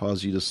about and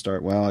cause you to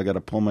start, well, I got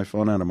to pull my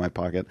phone out of my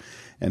pocket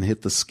and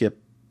hit the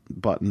skip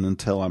button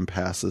until I'm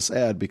past this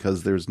ad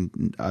because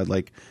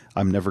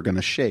I'm never going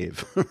to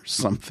shave or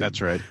something.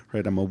 That's right.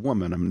 Right. I'm a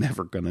woman. I'm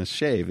never going to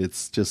shave.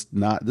 It's just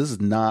not, this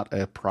is not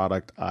a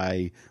product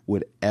I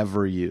would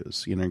ever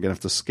use. You're going to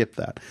have to skip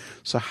that.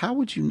 So how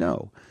would you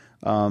know?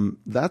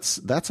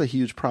 That's a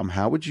huge problem.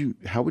 How would you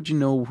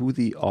know who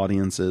the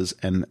audience is,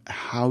 and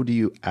how do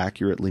you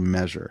accurately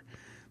measure?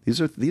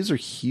 These are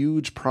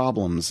huge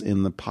problems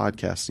in the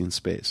podcasting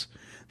space.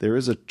 There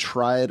is a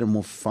try it and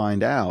we'll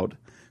find out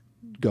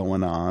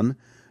going on,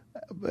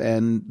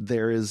 and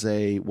there is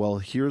a, well,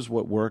 here's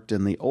what worked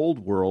in the old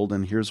world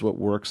and here's what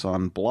works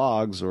on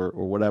blogs or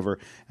whatever,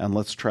 and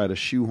let's try to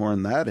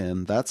shoehorn that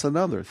in. That's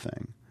another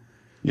thing.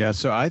 Yeah,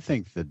 so I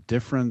think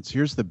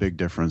here's the big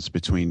difference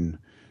between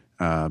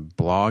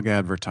blog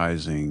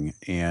advertising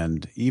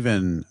and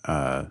even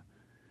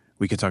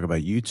we could talk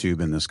about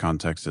YouTube in this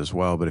context as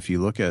well. But if you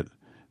look at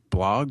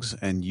blogs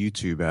and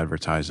YouTube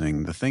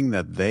advertising, the thing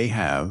that they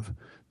have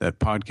that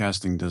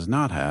podcasting does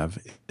not have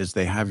is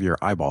they have your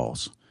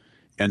eyeballs.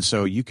 And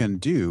so you can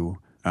do,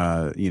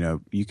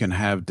 you can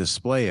have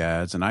display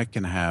ads, and I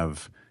can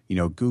have,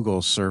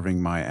 Google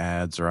serving my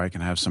ads, or I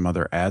can have some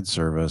other ad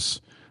service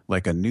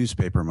like a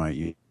newspaper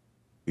might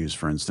use,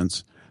 for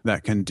instance,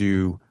 that can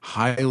do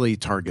highly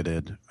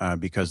targeted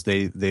because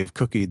they've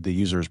cookied the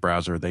user's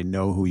browser. They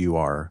know who you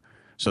are.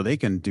 So they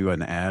can do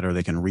an ad, or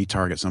they can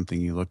retarget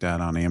something you looked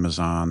at on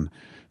Amazon.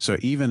 So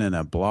even in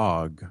a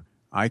blog,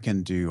 I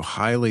can do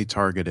highly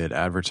targeted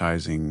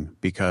advertising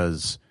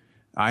because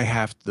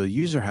the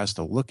user has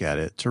to look at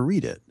it to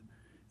read it.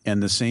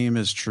 And the same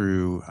is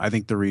true. I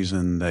think the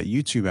reason that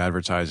YouTube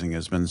advertising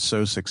has been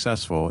so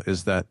successful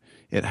is that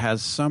it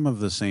has some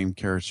of the same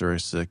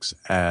characteristics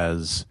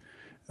as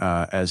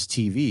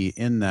TV,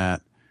 in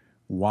that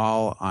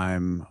while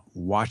I'm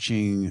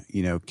watching,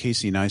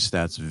 Casey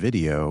Neistat's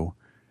video,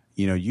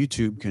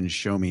 YouTube can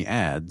show me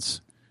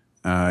ads,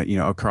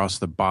 across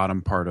the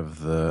bottom part of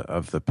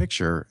the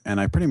picture,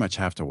 and I pretty much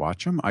have to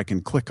watch them. I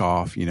can click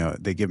off,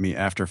 they give me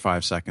after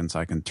 5 seconds,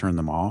 I can turn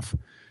them off,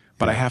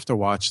 but I have to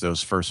watch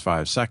those first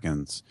 5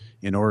 seconds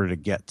in order to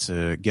get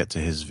to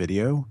his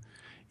video.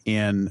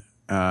 And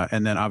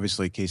then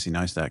obviously Casey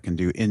Neistat can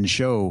do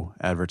in-show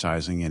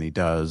advertising, and he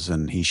does,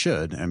 and he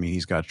should. I mean,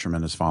 he's got a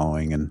tremendous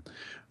following and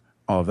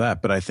all of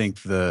that. But I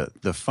think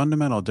the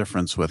fundamental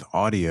difference with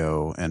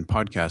audio and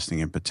podcasting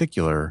in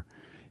particular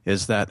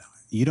is that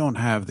you don't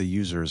have the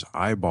user's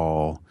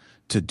eyeball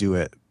to do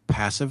it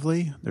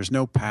passively. There's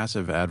no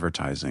passive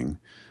advertising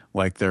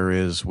like there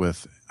is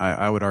with,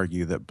 I would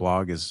argue that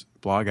blog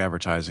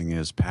advertising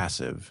is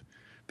passive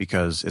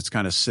because it's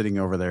kind of sitting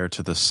over there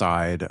to the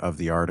side of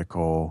the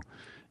article.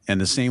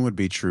 And the same would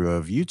be true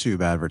of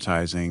YouTube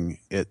advertising.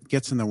 It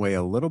gets in the way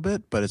a little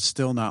bit, but it's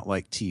still not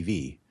like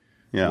TV,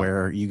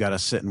 where you got to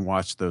sit and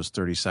watch those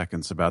 30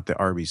 seconds about the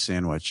Arby's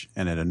sandwich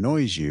and it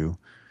annoys you.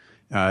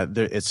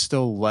 It's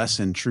still less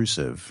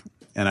intrusive.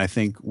 And I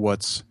think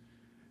what's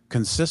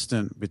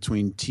consistent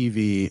between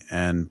TV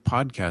and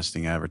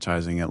podcasting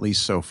advertising, at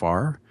least so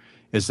far,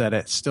 is that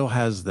it still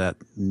has that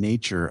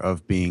nature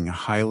of being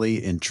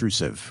highly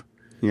intrusive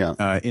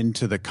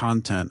into the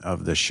content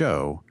of the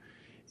show.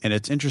 And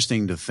it's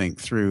interesting to think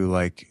through,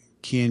 like,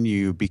 can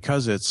you,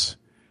 because it's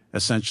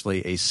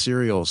essentially a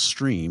serial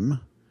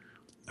stream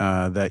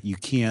that you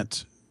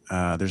can't,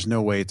 there's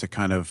no way to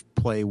kind of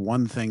play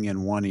one thing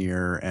in one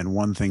ear and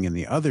one thing in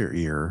the other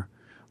ear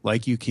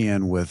like you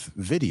can with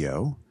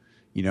video.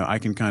 You know, I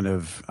can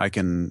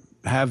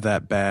have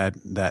that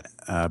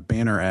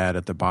banner ad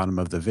at the bottom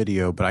of the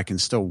video, but I can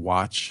still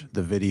watch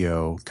the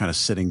video kind of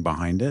sitting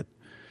behind it.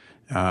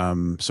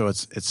 So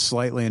it's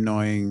slightly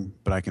annoying,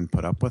 but I can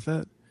put up with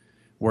it.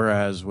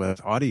 Whereas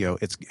with audio,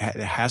 it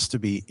has to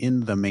be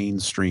in the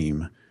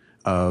mainstream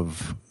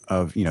of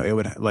it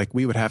would, like,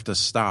 we would have to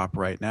stop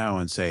right now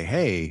and say,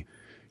 hey,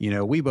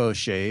 we both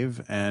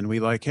shave and we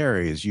like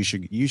Harry's. You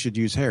should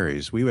use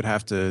Harry's. We would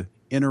have to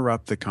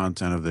interrupt the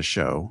content of the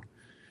show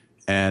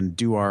and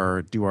do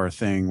our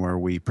thing where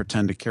we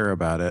pretend to care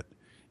about it,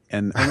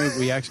 and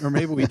or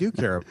maybe we do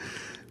care.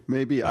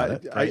 Maybe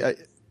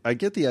I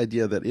get the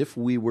idea that if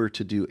we were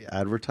to do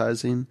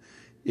advertising,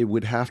 it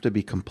would have to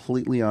be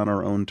completely on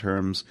our own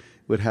terms.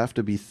 It would have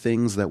to be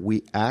things that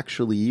we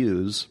actually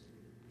use,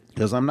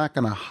 because I'm not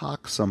going to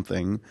hawk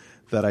something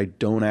that I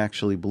don't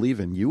actually believe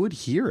in. You would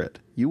hear it.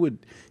 You would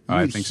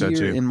I think hear so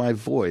too. In my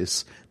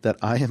voice that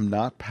I am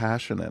not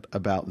passionate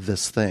about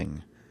this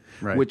thing.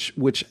 Right.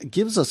 Which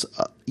gives us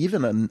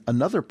even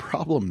another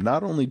problem.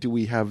 Not only do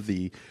we have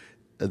the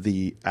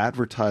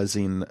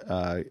advertising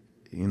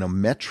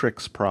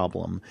metrics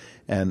problem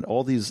and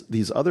all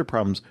these other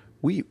problems,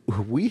 we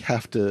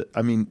have to,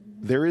 I mean,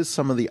 there is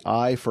some of the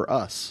I for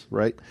us,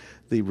 right?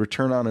 The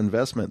return on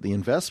investment, the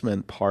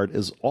investment part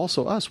is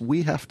also us.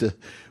 We have to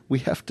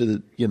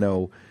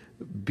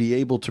be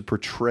able to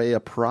portray a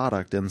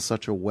product in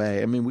such a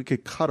way. I mean, we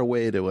could cut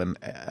away to an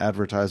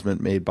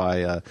advertisement made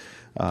by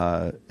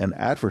an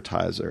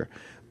advertiser,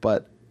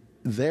 but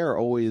they're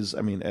always,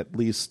 I mean, at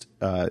least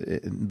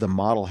the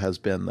model has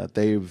been that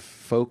they've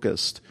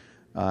focused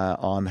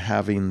on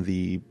having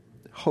the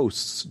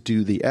hosts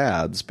do the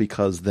ads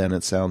because then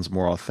it sounds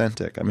more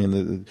authentic. I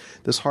mean,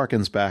 this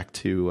harkens back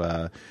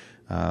to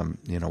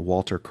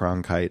Walter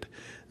Cronkite.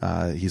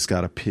 He's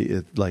got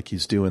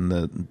he's doing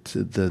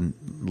the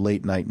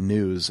late night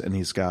news, and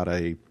he's got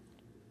a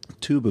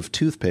tube of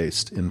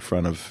toothpaste in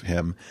front of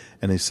him,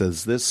 and he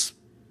says, this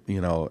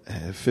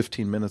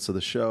 15 minutes of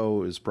the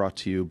show is brought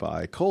to you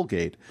by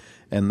Colgate,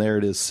 and there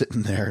it is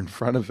sitting there in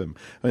front of him.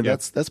 I mean,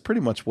 that's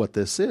pretty much what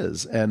this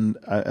is. And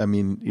I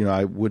mean,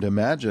 I would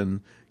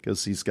imagine,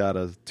 because he's got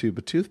a tube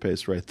of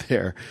toothpaste right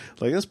there,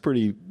 like, that's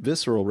pretty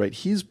visceral, right?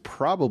 He's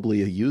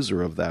probably a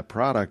user of that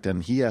product,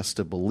 and he has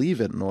to believe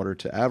it in order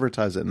to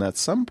advertise it. And at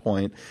some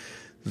point,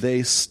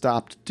 they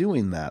stopped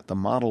doing that. The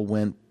model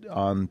went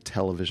on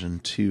television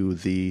to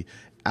the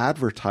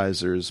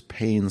advertisers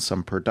paying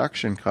some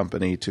production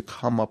company to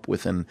come up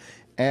with an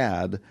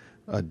ad,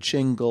 a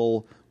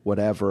jingle,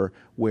 whatever,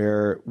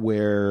 where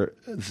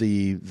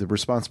the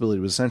responsibility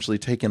was essentially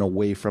taken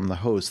away from the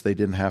host. They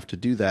didn't have to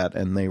do that,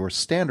 and they were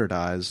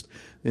standardized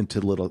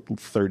into little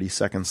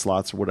 30-second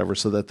slots or whatever,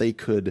 so that they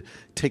could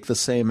take the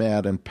same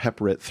ad and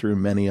pepper it through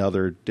many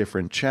other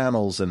different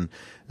channels, and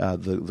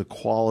the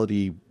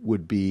quality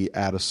would be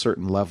at a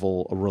certain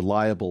level, a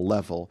reliable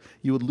level.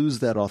 You would lose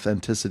that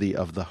authenticity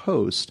of the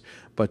host,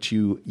 but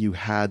you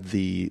had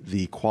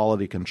the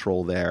quality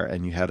control there,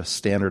 and you had a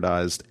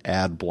standardized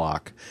ad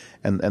block,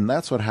 and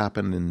that's what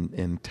happened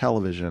in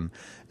television.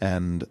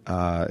 And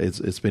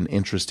it's been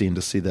interesting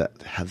to see that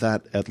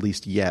at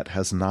least yet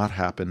has not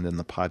happened in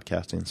the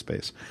podcasting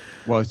space.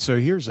 Well, so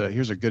here's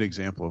a good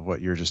example of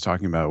what you're just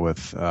talking about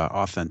with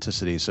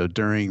authenticity. So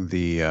during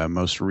the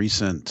most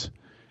recent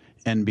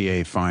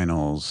NBA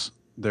Finals,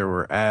 there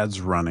were ads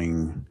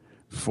running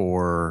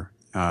for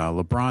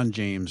LeBron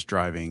James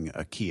driving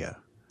a Kia.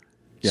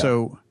 Yeah.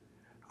 So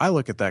I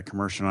look at that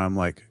commercial and I'm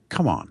like,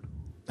 come on.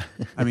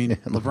 I mean,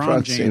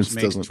 LeBron James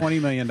makes $20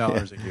 million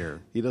a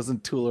year. He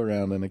doesn't tool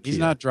around in a Kia. He's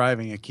not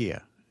driving a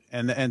Kia.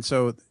 And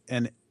so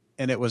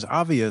it was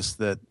obvious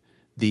that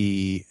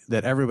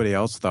everybody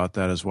else thought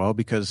that as well,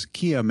 because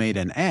Kia made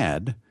an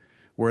ad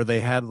where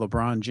they had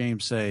LeBron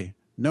James say,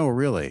 "No,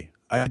 really,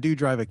 I do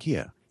drive a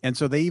Kia." And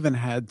so they even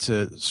had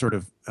to sort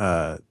of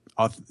cut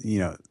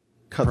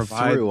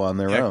through on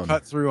their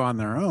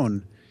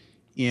own.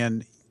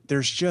 And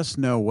there's just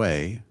no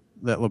way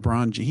that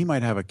LeBron, he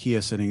might have a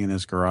Kia sitting in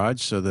his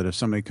garage, so that if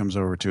somebody comes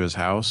over to his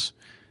house,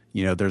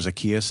 there's a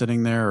Kia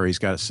sitting there, or he's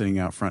got it sitting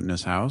out front in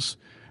his house.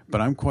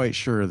 but I'm quite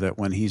sure that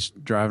when he's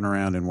driving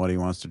around in what he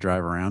wants to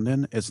drive around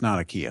in, it's not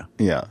a Kia.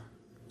 Yeah.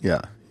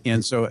 Yeah.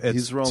 And so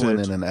he's rolling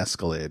in an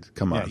Escalade.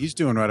 Come on. He's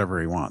doing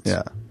whatever he wants.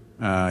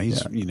 Yeah.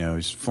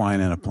 He's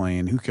flying in a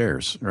plane. Who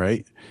cares,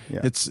 right?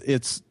 Yeah.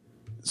 It's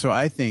so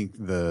I think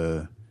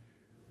so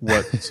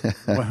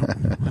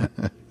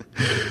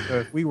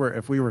if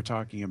we were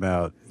talking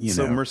about,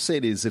 so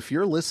Mercedes, if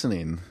you're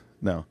listening,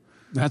 no.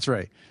 That's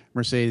right.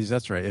 Mercedes,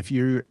 that's right. If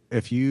you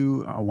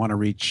want to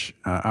reach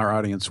our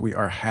audience, we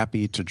are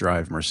happy to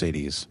drive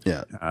Mercedes.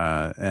 Yeah.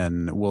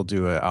 And we'll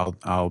do it.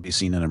 I'll be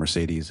seen in a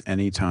Mercedes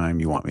anytime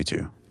you want me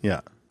to.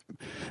 Yeah.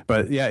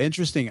 But yeah,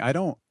 interesting. I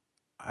don't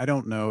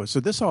know. So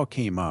this all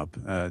came up,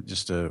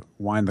 just to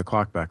wind the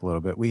clock back a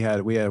little bit. We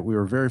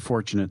were very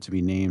fortunate to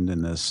be named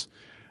in this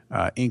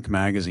Inc.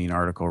 magazine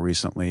article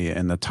recently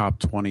in the top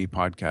 20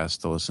 podcasts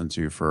to listen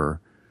to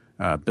for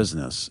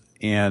business.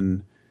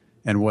 And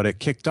what it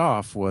kicked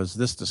off was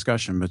this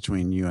discussion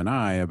between you and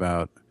I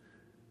about,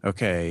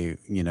 okay,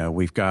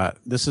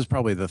 this is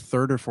probably the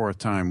third or fourth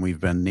time we've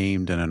been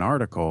named in an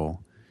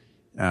article.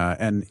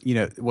 And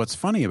what's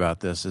funny about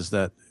this is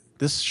that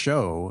this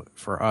show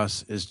for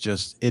us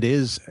it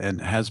is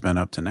and has been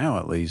up to now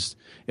at least.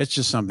 It's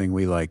just something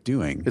we like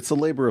doing. It's a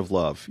labor of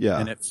love. Yeah.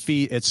 And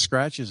it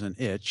scratches an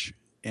itch,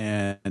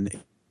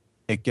 and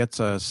it gets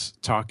us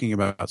talking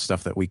about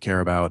stuff that we care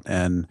about,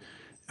 and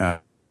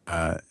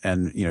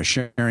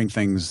sharing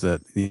things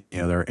that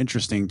that are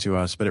interesting to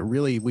us. But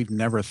we've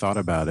never thought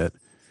about it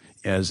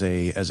as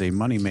a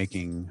money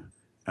making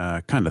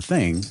kind of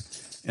thing.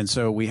 And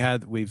so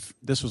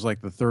this was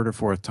like the third or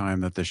fourth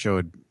time that the show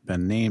had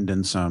been named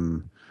in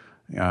some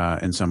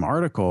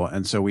article,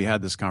 and so we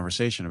had this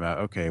conversation about,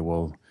 okay,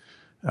 well,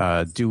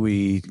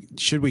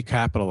 should we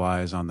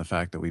capitalize on the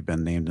fact that we've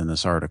been named in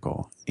this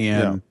article?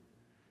 And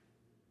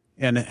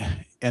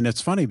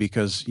it's funny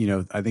because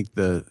I think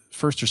the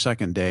first or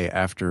second day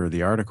after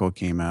the article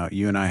came out,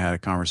 you and I had a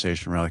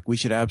conversation where like we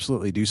should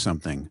absolutely do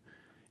something,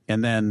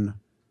 and then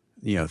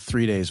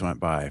 3 days went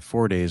by,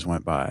 4 days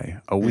went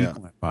by, a week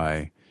went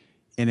by.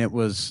 And it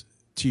was,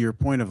 to your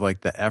point of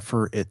like the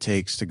effort it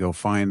takes to go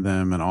find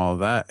them and all of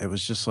that. It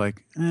was just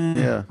like,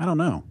 I don't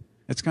know.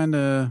 It's kind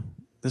of,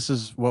 this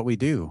is what we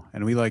do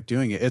and we like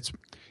doing it.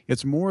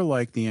 It's more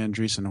like the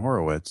Andreessen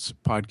Horowitz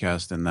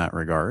podcast in that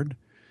regard,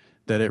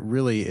 that it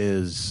really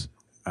is,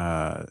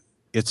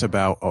 it's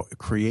about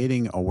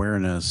creating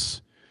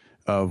awareness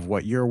of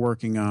what you're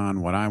working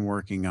on, what I'm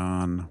working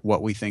on,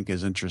 what we think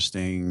is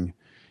interesting.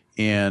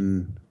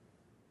 And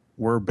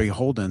we're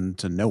beholden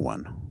to no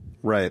one.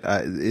 Right.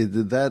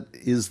 That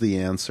is the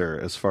answer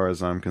as far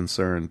as I'm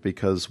concerned,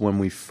 because when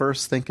we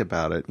first think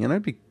about it,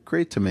 it'd be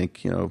great to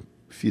make, a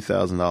few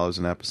 $1,000s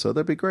an episode.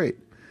 That'd be great.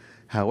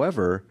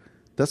 However,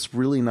 that's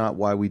really not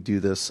why we do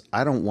this.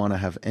 I don't want to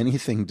have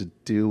anything to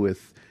do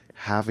with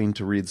having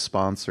to read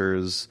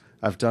sponsors.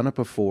 I've done it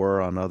before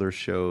on other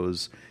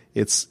shows.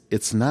 It's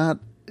not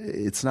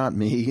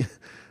me.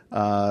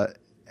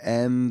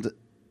 And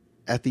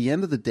at the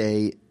end of the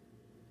day,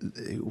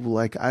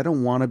 like, I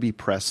don't want to be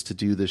pressed to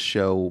do this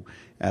show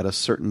at a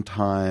certain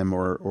time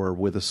or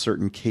with a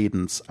certain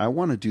cadence. I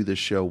want to do this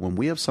show when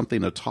we have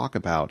something to talk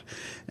about,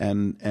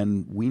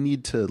 and we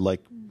need to,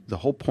 like, the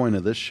whole point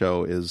of this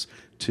show is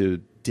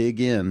to dig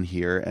in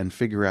here and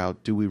figure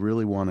out, do we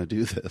really want to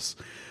do this?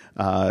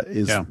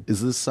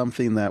 Is this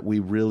something that we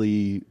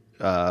really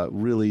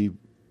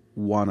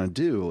want to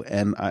do?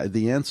 And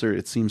the answer,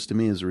 it seems to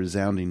me, is a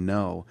resounding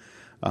no.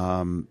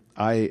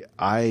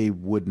 I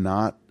would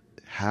not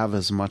have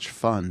as much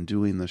fun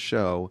doing the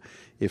show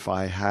if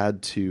I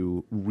had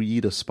to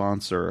read a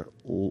sponsor,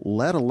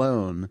 let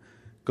alone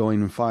going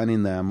and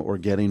finding them or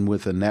getting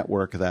with a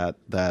network that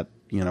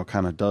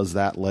kind of does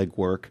that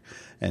legwork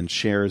and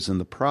shares in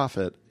the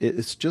profit.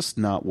 It's just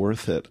not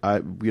worth it.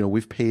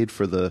 We've paid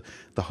for the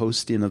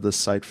hosting of this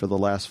site for the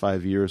last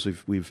 5 years.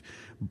 We've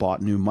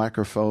bought new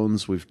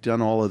microphones. We've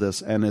done all of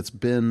this, and it's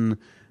been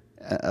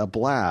a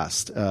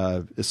blast,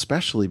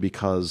 especially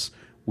because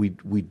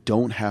we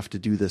don't have to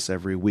do this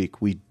every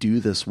week. We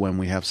do this when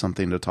we have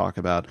something to talk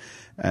about,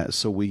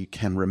 so we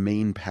can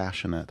remain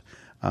passionate.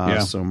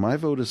 So my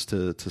vote is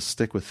to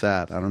stick with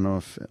that. I don't know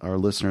if our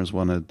listeners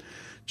want to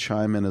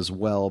chime in as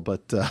well,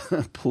 but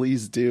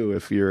please do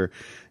if you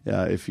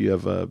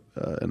have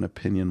an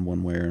opinion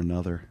one way or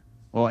another.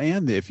 Well,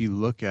 and if you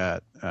look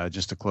at,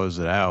 just to close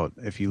it out,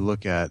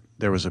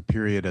 there was a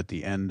period at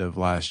the end of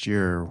last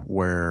year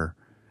where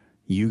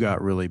you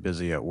got really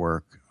busy at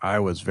work. I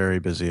was very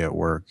busy at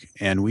work,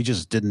 and we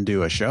just didn't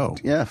do a show.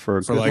 Yeah,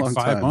 for like long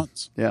 5 time.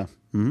 months. Yeah,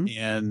 mm-hmm.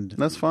 And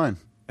that's fine.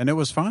 And it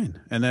was fine.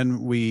 And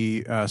then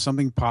we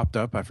something popped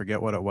up. I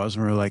forget what it was,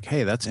 and we were like,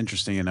 "Hey, that's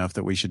interesting enough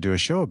that we should do a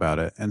show about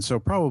it." And so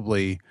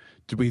probably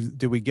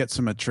did we get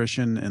some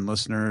attrition in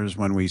listeners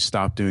when we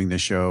stopped doing the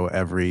show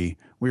we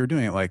were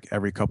doing it like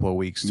every couple of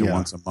weeks to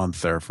once a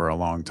month there for a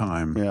long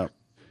time. Yeah.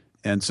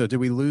 And so did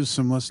we lose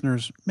some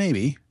listeners?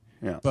 Maybe.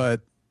 Yeah.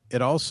 But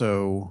it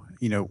also,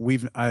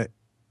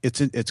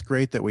 it's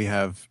great that we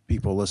have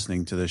people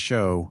listening to the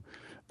show,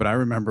 but I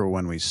remember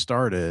when we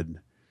started,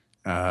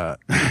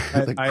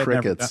 The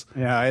crickets.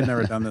 I had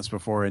never done this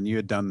before, and you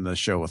had done the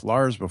show with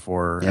Lars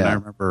before, Yeah. and I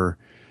remember,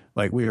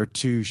 like, we were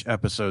 2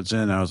 episodes in,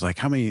 and I was like,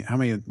 how many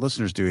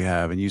listeners do we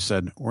have? And you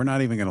said, we're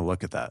not even going to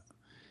look at that,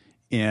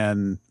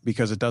 and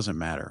because it doesn't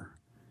matter.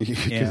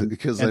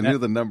 Because I knew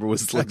the number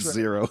was like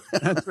 0.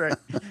 That's right.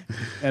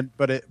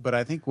 But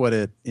I think what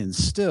it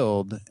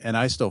instilled, and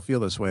I still feel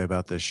this way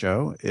about this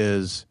show,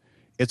 is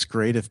it's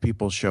great if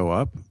people show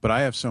up, but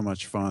I have so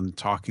much fun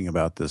talking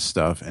about this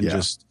stuff and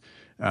just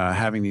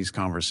having these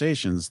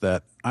conversations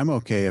that I'm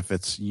okay if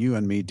it's you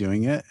and me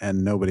doing it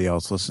and nobody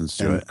else listens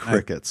to it.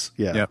 Crickets.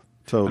 Yep.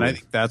 Totally. And I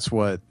think that's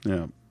what,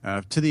 Yeah.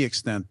 to the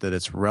extent that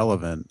it's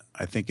relevant,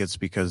 I think it's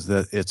because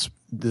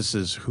this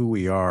is who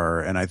we are.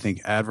 And I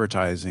think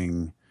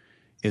advertising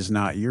is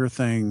not your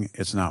thing.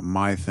 It's not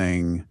my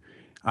thing.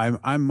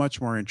 I'm much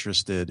more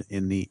interested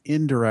in the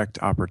indirect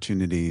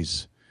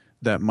opportunities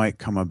that might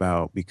come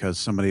about because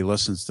somebody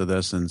listens to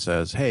this and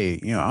says, hey,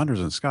 Anders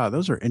and Scott,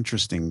 those are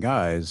interesting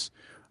guys.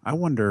 I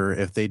wonder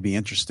if they'd be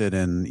interested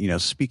in,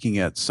 speaking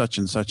at such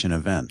and such an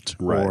event.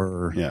 Right.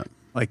 Or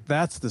like,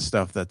 that's the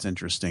stuff that's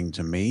interesting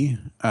to me.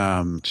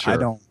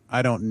 Sure.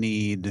 I don't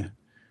need,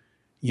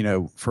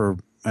 and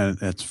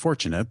it's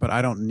fortunate, but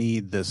I don't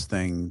need this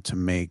thing to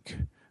make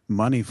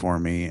money for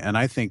me. And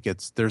I think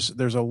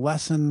there's a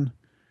lesson,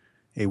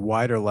 a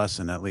wider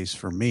lesson, at least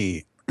for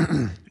me,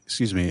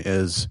 excuse me,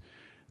 is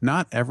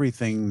not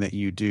everything that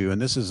you do.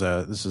 And this is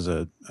I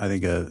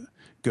think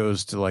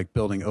goes to like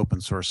building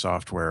open source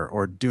software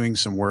or doing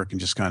some work and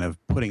just kind of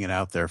putting it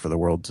out there for the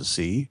world to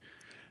see.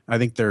 I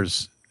think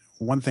there's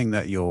one thing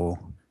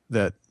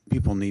that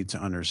people need to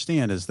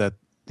understand is that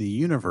the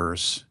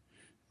universe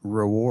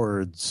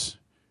rewards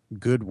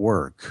good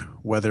work,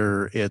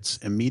 whether it's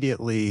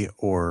immediately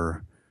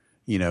or,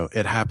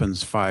 it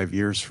happens 5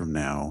 years from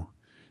now.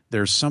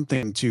 There's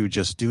something to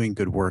just doing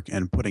good work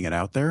and putting it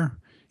out there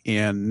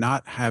and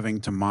not having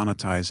to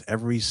monetize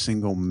every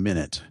single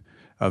minute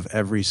of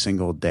every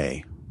single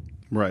day.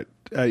 Right.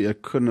 I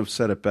couldn't have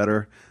said it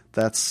better.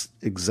 That's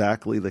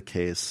exactly the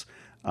case.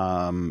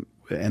 And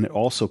it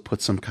also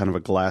puts some kind of a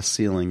glass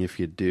ceiling if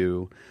you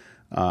do.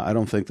 I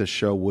don't think the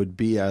show would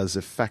be as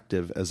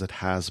effective as it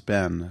has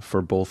been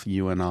for both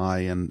you and I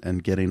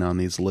and getting on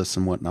these lists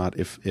and whatnot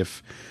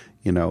if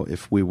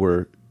we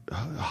were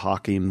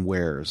hawking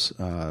wares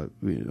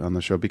on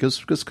the show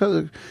because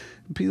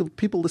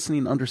people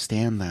listening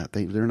understand that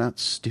they're not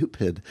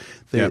stupid.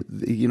 They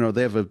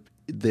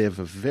have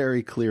a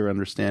very clear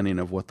understanding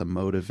of what the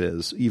motive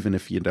is, even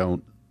if you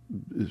don't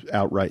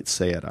outright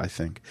say it, I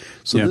think.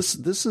 So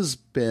this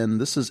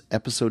is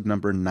episode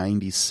number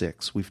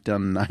 96. We've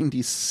done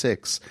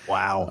 96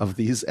 of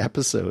these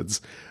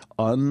episodes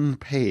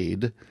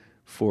unpaid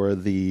for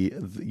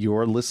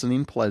your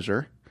listening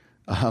pleasure.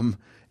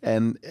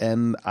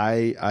 And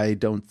I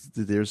don't,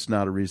 there's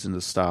not a reason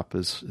to stop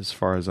as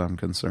far as I'm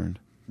concerned.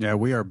 Yeah,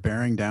 we are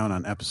bearing down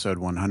on episode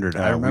 100. I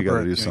we got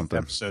remember to do something.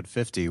 Episode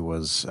 50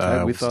 was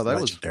we thought that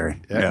legendary.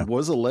 It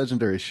was a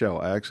legendary show.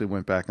 I actually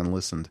went back and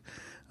listened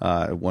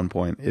at one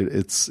point.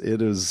 It's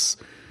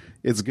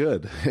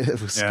good.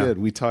 It was good.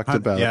 We talked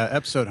about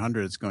episode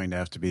 100 is going to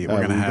have to be. We're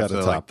going to have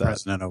to like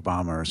President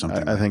Obama or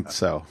something. I think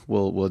so.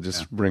 We'll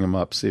just bring him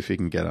up, see if he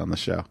can get on the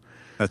show.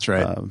 That's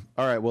right. All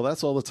right. Well,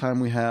 that's all the time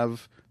we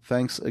have.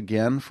 Thanks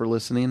again for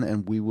listening,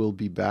 and we will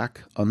be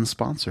back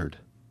unsponsored.